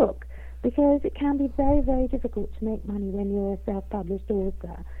own book, because it can be very, very difficult to make money when you're a self-published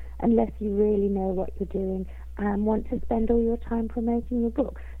author, unless you really know what you're doing and want to spend all your time promoting your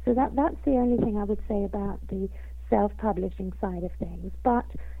book. So that's the only thing I would say about the self-publishing side of things. But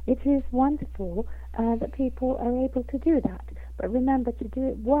it is wonderful that people are able to do that. But remember, to do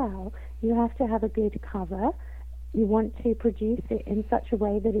it well, you have to have a good cover. You want to produce it in such a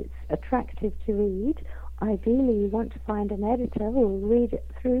way that it's attractive to read. Ideally, you want to find an editor who will read it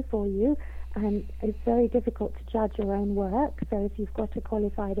through for you, and it's very difficult to judge your own work. So if you've got a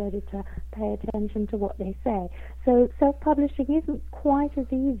qualified editor, pay attention to what they say. So self-publishing isn't quite as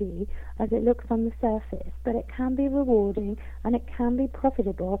easy as it looks on the surface, but it can be rewarding and it can be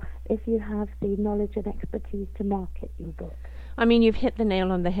profitable if you have the knowledge and expertise to market your book. I mean, you've hit the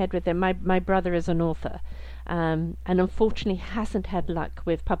nail on the head with it. My brother is an author, and unfortunately hasn't had luck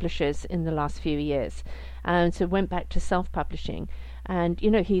with publishers in the last few years, so went back to self-publishing. And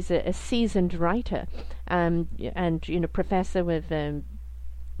he's a seasoned writer, and professor with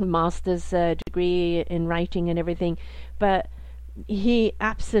master's degree in writing and everything, but he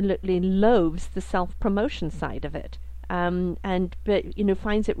absolutely loathes the self-promotion side of it. But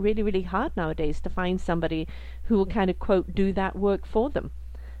finds it really, really hard nowadays to find somebody who will kind of, quote, do that work for them,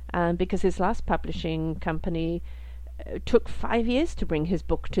 because his last publishing company took 5 years to bring his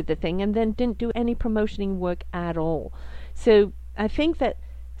book to the thing, and then didn't do any promotioning work at all. So I think that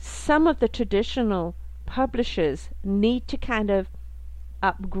some of the traditional publishers need to kind of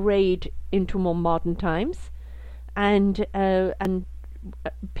upgrade into more modern times, and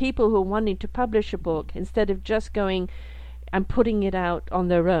people who are wanting to publish a book, instead of just going and putting it out on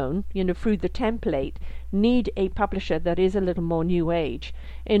their own, through the template, need a publisher that is a little more new age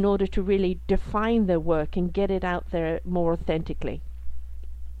in order to really define their work and get it out there more authentically.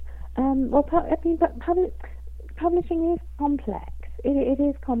 Publishing is complex. It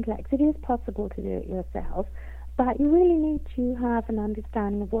is complex. It is possible to do it yourself, but you really need to have an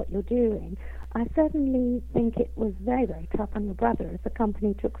understanding of what you're doing. I certainly think it was very, very tough on your brother, as the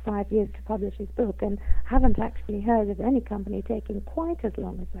company took 5 years to publish his book, and haven't actually heard of any company taking quite as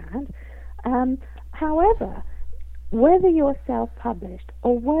long as that. However, whether you're self-published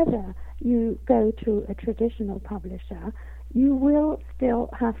or whether you go to a traditional publisher, you will still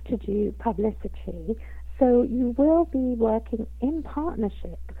have to do publicity. So you will be working in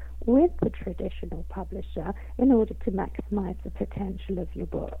partnership with the traditional publisher in order to maximize the potential of your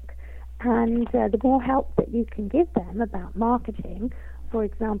book. And the more help that you can give them about marketing, for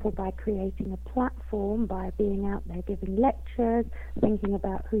example, by creating a platform, by being out there giving lectures, thinking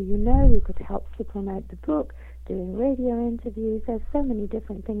about who you know who could help to promote the book, doing radio interviews. There's so many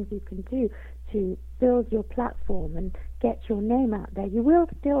different things you can do to build your platform and get your name out there. You will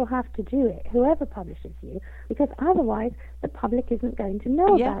still have to do it, whoever publishes you, because otherwise the public isn't going to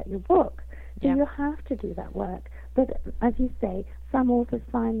know about your book. So you have to do that work. But as you say, some authors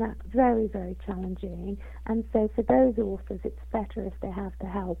find that very, very challenging. And so for those authors, it's better if they have the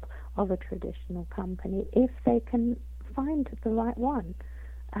help of a traditional company, if they can find the right one.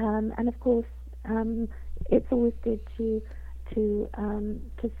 And of course, it's always good to see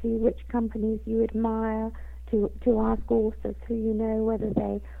which companies you admire, to ask authors who you know whether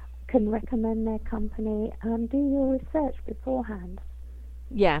they can recommend their company. Do your research beforehand.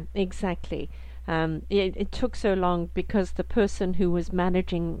 Yeah, exactly. It took so long because the person who was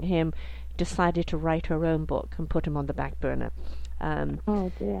managing him decided to write her own book and put him on the back burner.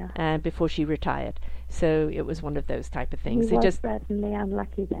 Oh dear! Before she retired, so it was one of those type of things. He was certainly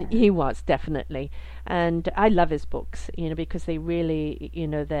unlucky there. He was, definitely, and I love his books, because they really,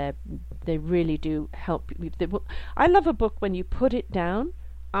 they really do help. I love a book when you put it down.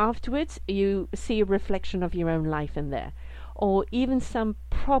 Afterwards, you see a reflection of your own life in there, or even some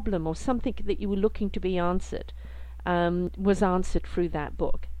problem or something that you were looking to be answered. Was answered through that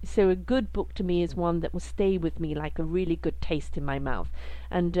book. So a good book to me is one that will stay with me like a really good taste in my mouth,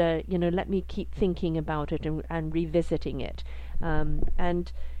 and let me keep thinking about it and revisiting it.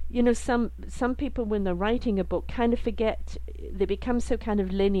 And some people, when they're writing a book, kind of forget. They become so kind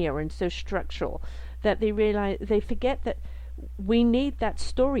of linear and so structural that they forget that we need that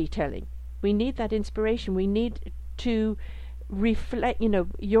storytelling. We need that inspiration. We need to reflect.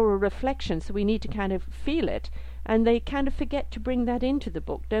 You're a reflection, so we need to kind of feel it. And they kind of forget to bring that into the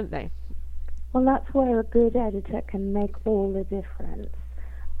book, don't they? Well, that's where a good editor can make all the difference.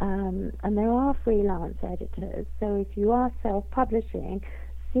 And there are freelance editors, so if you are self-publishing,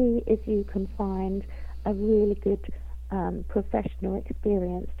 see if you can find a really good professional,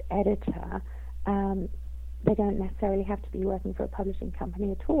 experienced editor. They don't necessarily have to be working for a publishing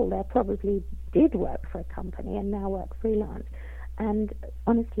company at all. They probably did work for a company and now work freelance. And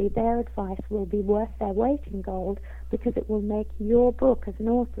honestly, their advice will be worth their weight in gold, because it will make your book as an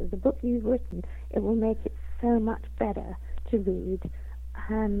author, the book you've written, it will make it so much better to read.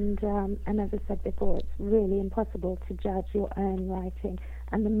 And as I said before, it's really impossible to judge your own writing.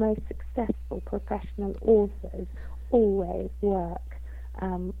 And the most successful professional authors always work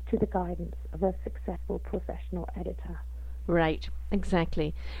to the guidance of a successful professional editor. Right,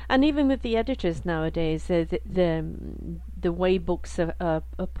 exactly. And even with the editors nowadays, the way books are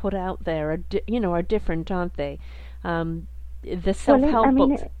put out there are different, aren't they? The self-help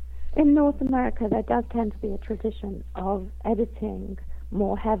books. In North America, there does tend to be a tradition of editing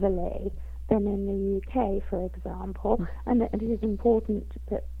more heavily than in the UK, for example. And it is important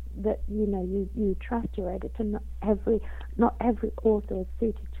that you trust your editor. Not every author is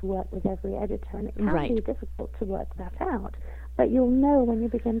suited to work with every editor, and it can be difficult to work that out. But you'll know when you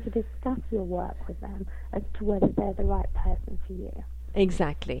begin to discuss your work with them as to whether they're the right person for you.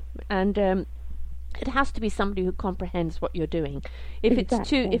 Exactly, and it has to be somebody who comprehends what you're doing. If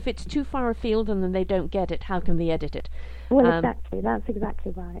it's too far afield and then they don't get it, how can they edit it? Well, exactly. That's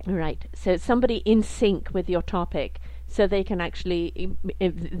exactly right. Right. So somebody in sync with your topic, so they can actually,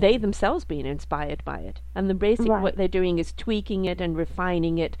 they themselves being inspired by it. And the basic what they're doing is tweaking it and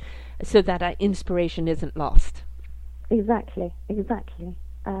refining it so that our inspiration isn't lost. Exactly.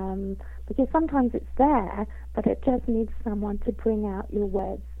 Because sometimes it's there, but it just needs someone to bring out your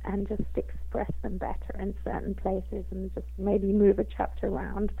words and just express them better in certain places, and just maybe move a chapter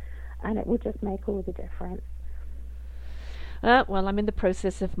around, and it will just make all the difference. Well, I'm in the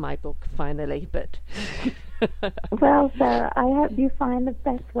process of my book finally, but well, so I hope you find the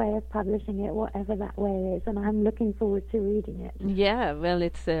best way of publishing it, whatever that way is, and I'm looking forward to reading it. Yeah, well,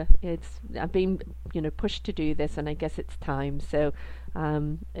 it's I've been pushed to do this, and I guess it's time. So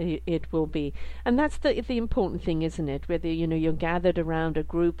it will be, and that's the important thing, isn't it? Whether you're gathered around a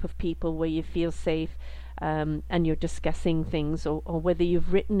group of people where you feel safe. And you're discussing things, or whether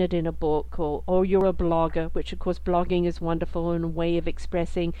you've written it in a book, or you're a blogger, which of course blogging is wonderful and a way of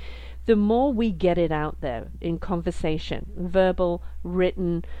expressing. The more we get it out there in conversation, verbal,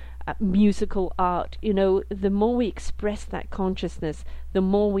 written, musical art, the more we express that consciousness, the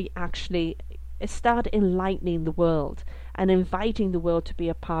more we actually start enlightening the world and inviting the world to be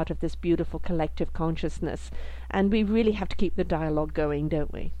a part of this beautiful collective consciousness. And we really have to keep the dialogue going,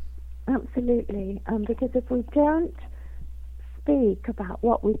 don't we? Absolutely, because if we don't speak about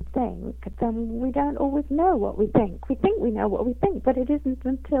what we think, then we don't always know what we think. We think we know what we think, but it isn't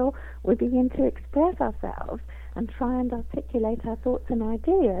until we begin to express ourselves and try and articulate our thoughts and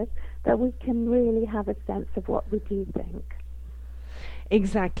ideas that we can really have a sense of what we do think.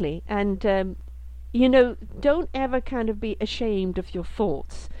 Exactly. And, don't ever kind of be ashamed of your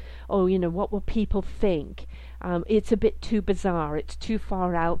thoughts. Oh, what will people think? It's a bit too bizarre. It's too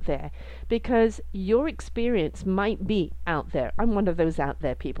far out there. Because your experience might be out there. I'm one of those out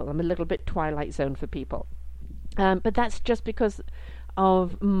there people. I'm a little bit Twilight Zone for people. But that's just because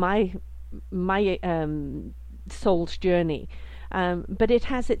of my soul's journey. But it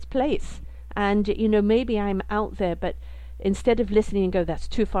has its place. And, maybe I'm out there, but instead of listening and go, that's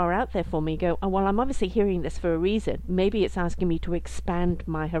too far out there for me, go, oh, well, I'm obviously hearing this for a reason. Maybe it's asking me to expand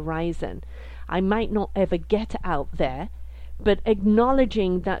my horizon. I might not ever get out there, but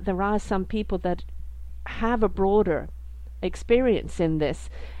acknowledging that there are some people that have a broader experience in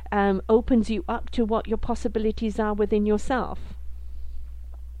this opens you up to what your possibilities are within yourself.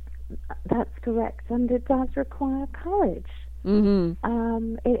 That's correct, and it does require courage.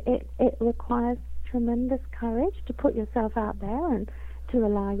 Mm-hmm. It requires tremendous courage to put yourself out there and to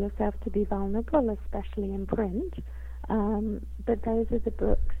allow yourself to be vulnerable, especially in print. But those are the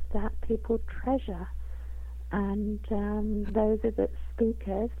books that people treasure, and those are the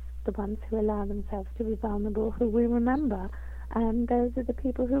speakers, the ones who allow themselves to be vulnerable, who we remember, and those are the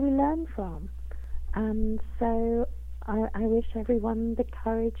people who we learn from. And so I wish everyone the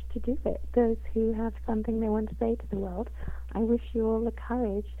courage to do it. Those who have something they want to say to the world, I wish you all the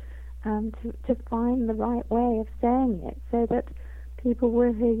courage to find the right way of saying it so that people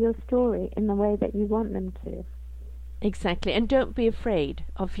will hear your story in the way that you want them to. Exactly, and don't be afraid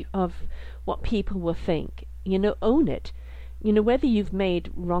of what people will think. Own it. Whether you've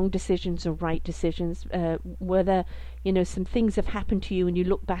made wrong decisions or right decisions, whether, some things have happened to you and you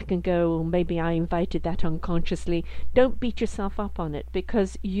look back and go, oh, maybe I invited that unconsciously. Don't beat yourself up on it,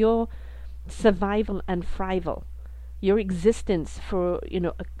 because your survival and thrival, your existence for,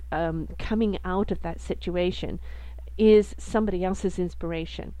 coming out of that situation is somebody else's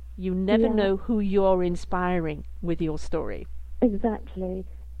inspiration. You never know who you're inspiring with your story. Exactly.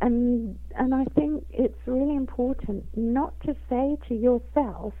 And I think it's really important not to say to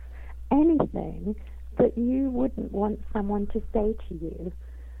yourself anything that you wouldn't want someone to say to you.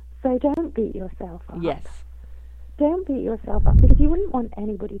 So don't beat yourself up. Yes. Don't beat yourself up, because you wouldn't want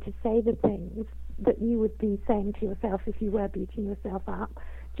anybody to say the things that you would be saying to yourself if you were beating yourself up.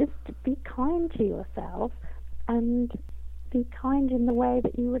 Just be kind to yourself, and be kind in the way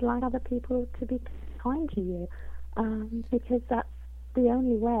that you would like other people to be kind to you, because that's the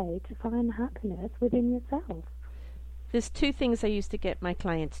only way to find happiness within yourself. There's two things I used to get my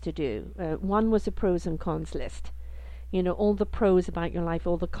clients to do. One was a pros and cons list. All the pros about your life,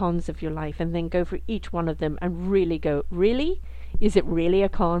 all the cons of your life, and then go for each one of them and really go, really? Is it really a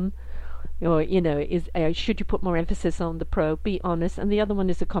con? Or, should you put more emphasis on the pro? Be honest. And the other one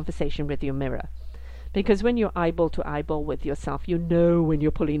is a conversation with your mirror. Because when you're eyeball to eyeball with yourself, when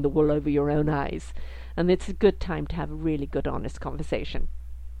you're pulling the wool over your own eyes. And it's a good time to have a really good, honest conversation.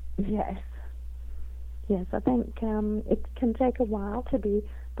 Yes. Yes, I think it can take a while to be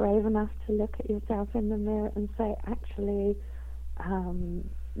brave enough to look at yourself in the mirror and say, actually,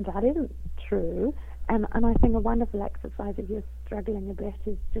 that isn't true. And I think a wonderful exercise, if you're struggling a bit,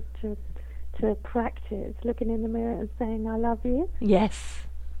 is just to practice looking in the mirror and saying, I love you. Yes.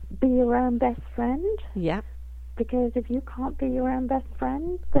 Be your own best friend. Yeah. Because if you can't be your own best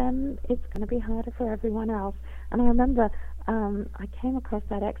friend, then it's going to be harder for everyone else. And I remember I came across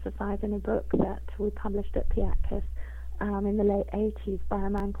that exercise in a book that we published at Piatkus in the late 80s by a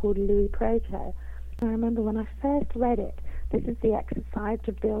man called Louis Proto. I remember when I first read it, this is the exercise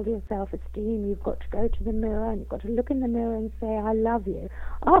to build your self-esteem. You've got to go to the mirror and you've got to look in the mirror and say, I love you.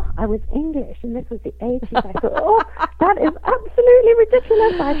 Oh, I was English and this was the 80s. I thought, oh, that is absolutely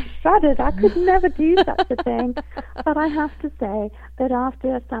ridiculous. I shuddered. I could never do such a thing. But I have to say that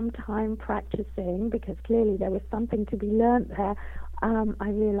after some time practicing, because clearly there was something to be learnt there, I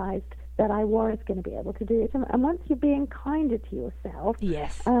realized that I was going to be able to do it. And once you're being kinder to yourself,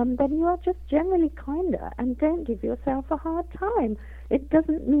 yes, then you are just generally kinder, and don't give yourself a hard time. It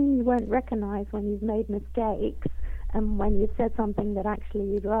doesn't mean you won't recognize when you've made mistakes and when you've said something that actually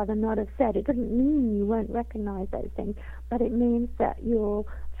you'd rather not have said. It doesn't mean you won't recognize those things, but it means that you'll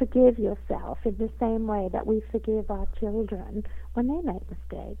forgive yourself in the same way that we forgive our children when they make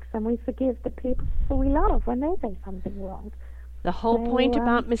mistakes, and we forgive the people we love when they say something wrong. The whole point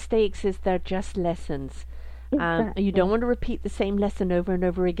about mistakes is they're just lessons. Exactly. You don't want to repeat the same lesson over and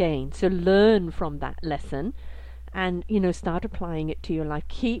over again. So learn from that lesson and, start applying it to your life.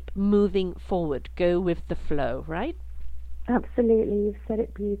 Keep moving forward. Go with the flow, right? Absolutely. You've said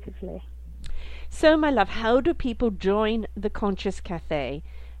it beautifully. So, my love, how do people join the Conscious Cafe?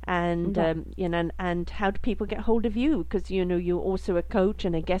 And, and how do people get hold of you? Because, you're also a coach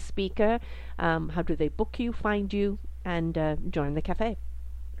and a guest speaker. How do they book you, find you, and join the cafe?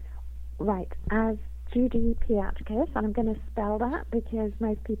 Right. As Judy Piatkas, and I'm going to spell that because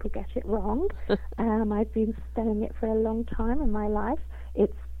most people get it wrong. I've been spelling it for a long time in my life.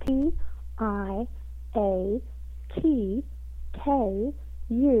 It's Piatkus.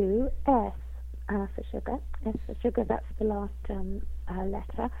 For sugar. S for sugar, that's the last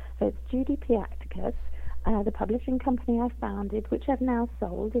letter. So it's Judy Piatkas. The publishing company I founded, which I've now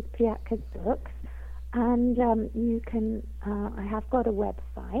sold, is Piatkas Books. And you can, I have got a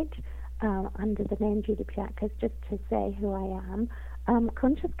website under the name Judy Piatkas, just to say who I am.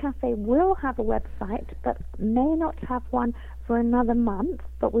 Conscious Cafe will have a website, but may not have one for another month,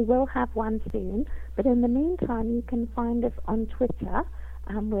 but we will have one soon. But in the meantime, you can find us on Twitter.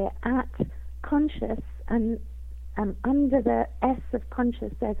 We're at Conscious, and under the S of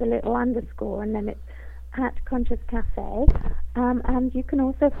Conscious there's a little underscore, and then it's at Conscious Cafe. And you can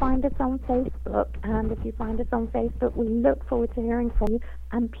also find us on Facebook, and if you find us on Facebook, we look forward to hearing from you,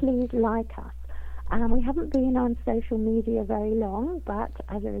 and please like us. We haven't been on social media very long, but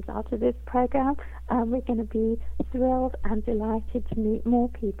as a result of this program, we're going to be thrilled and delighted to meet more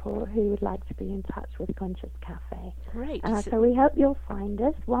people who would like to be in touch with Conscious Cafe. Great. So we hope you'll find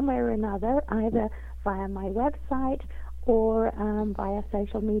us one way or another, either via my website or via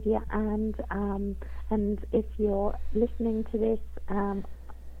social media. And if you're listening to this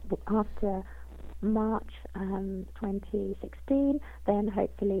after March 2016, then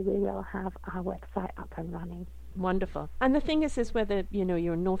hopefully we will have our website up and running. Wonderful. And the thing is whether,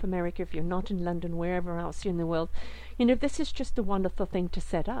 you're in North America, if you're not in London, wherever else you're in the world, this is just a wonderful thing to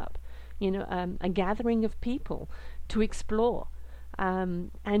set up, a gathering of people to explore,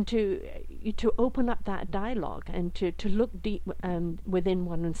 and to open up that dialogue, and to look deep within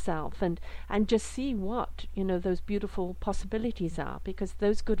oneself, and just see what those beautiful possibilities are, because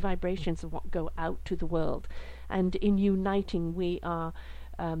those good vibrations are what go out to the world, and in uniting we are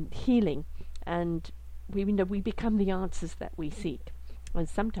healing, and we become the answers that we seek. And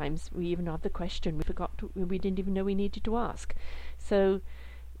sometimes we even have the question we didn't even know we needed to ask. So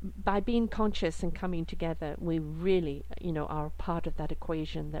by being conscious and coming together, we really, are part of that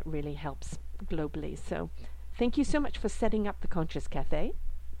equation that really helps globally. So thank you so much for setting up the Conscious Cafe.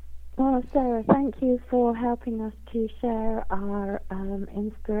 Well, Sarah, thank you for helping us to share our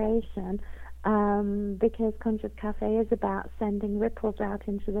inspiration, because Conscious Cafe is about sending ripples out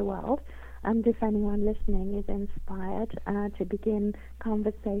into the world. And if anyone listening is inspired to begin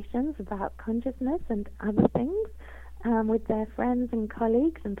conversations about consciousness and other things, with their friends and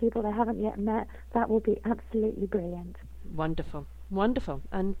colleagues and people they haven't yet met, that will be absolutely brilliant. Wonderful, wonderful.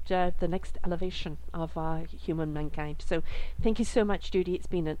 And the next elevation of our human mankind. So thank you so much, Judy. It's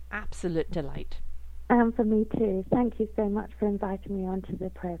been an absolute delight. For me too. Thank you so much for inviting me onto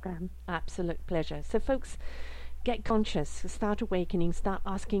the program. Absolute pleasure. So folks, get conscious, start awakening, start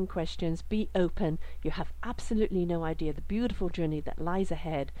asking questions, be open. You have absolutely no idea the beautiful journey that lies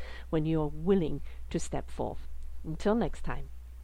ahead when you are willing to step forth. Until next time.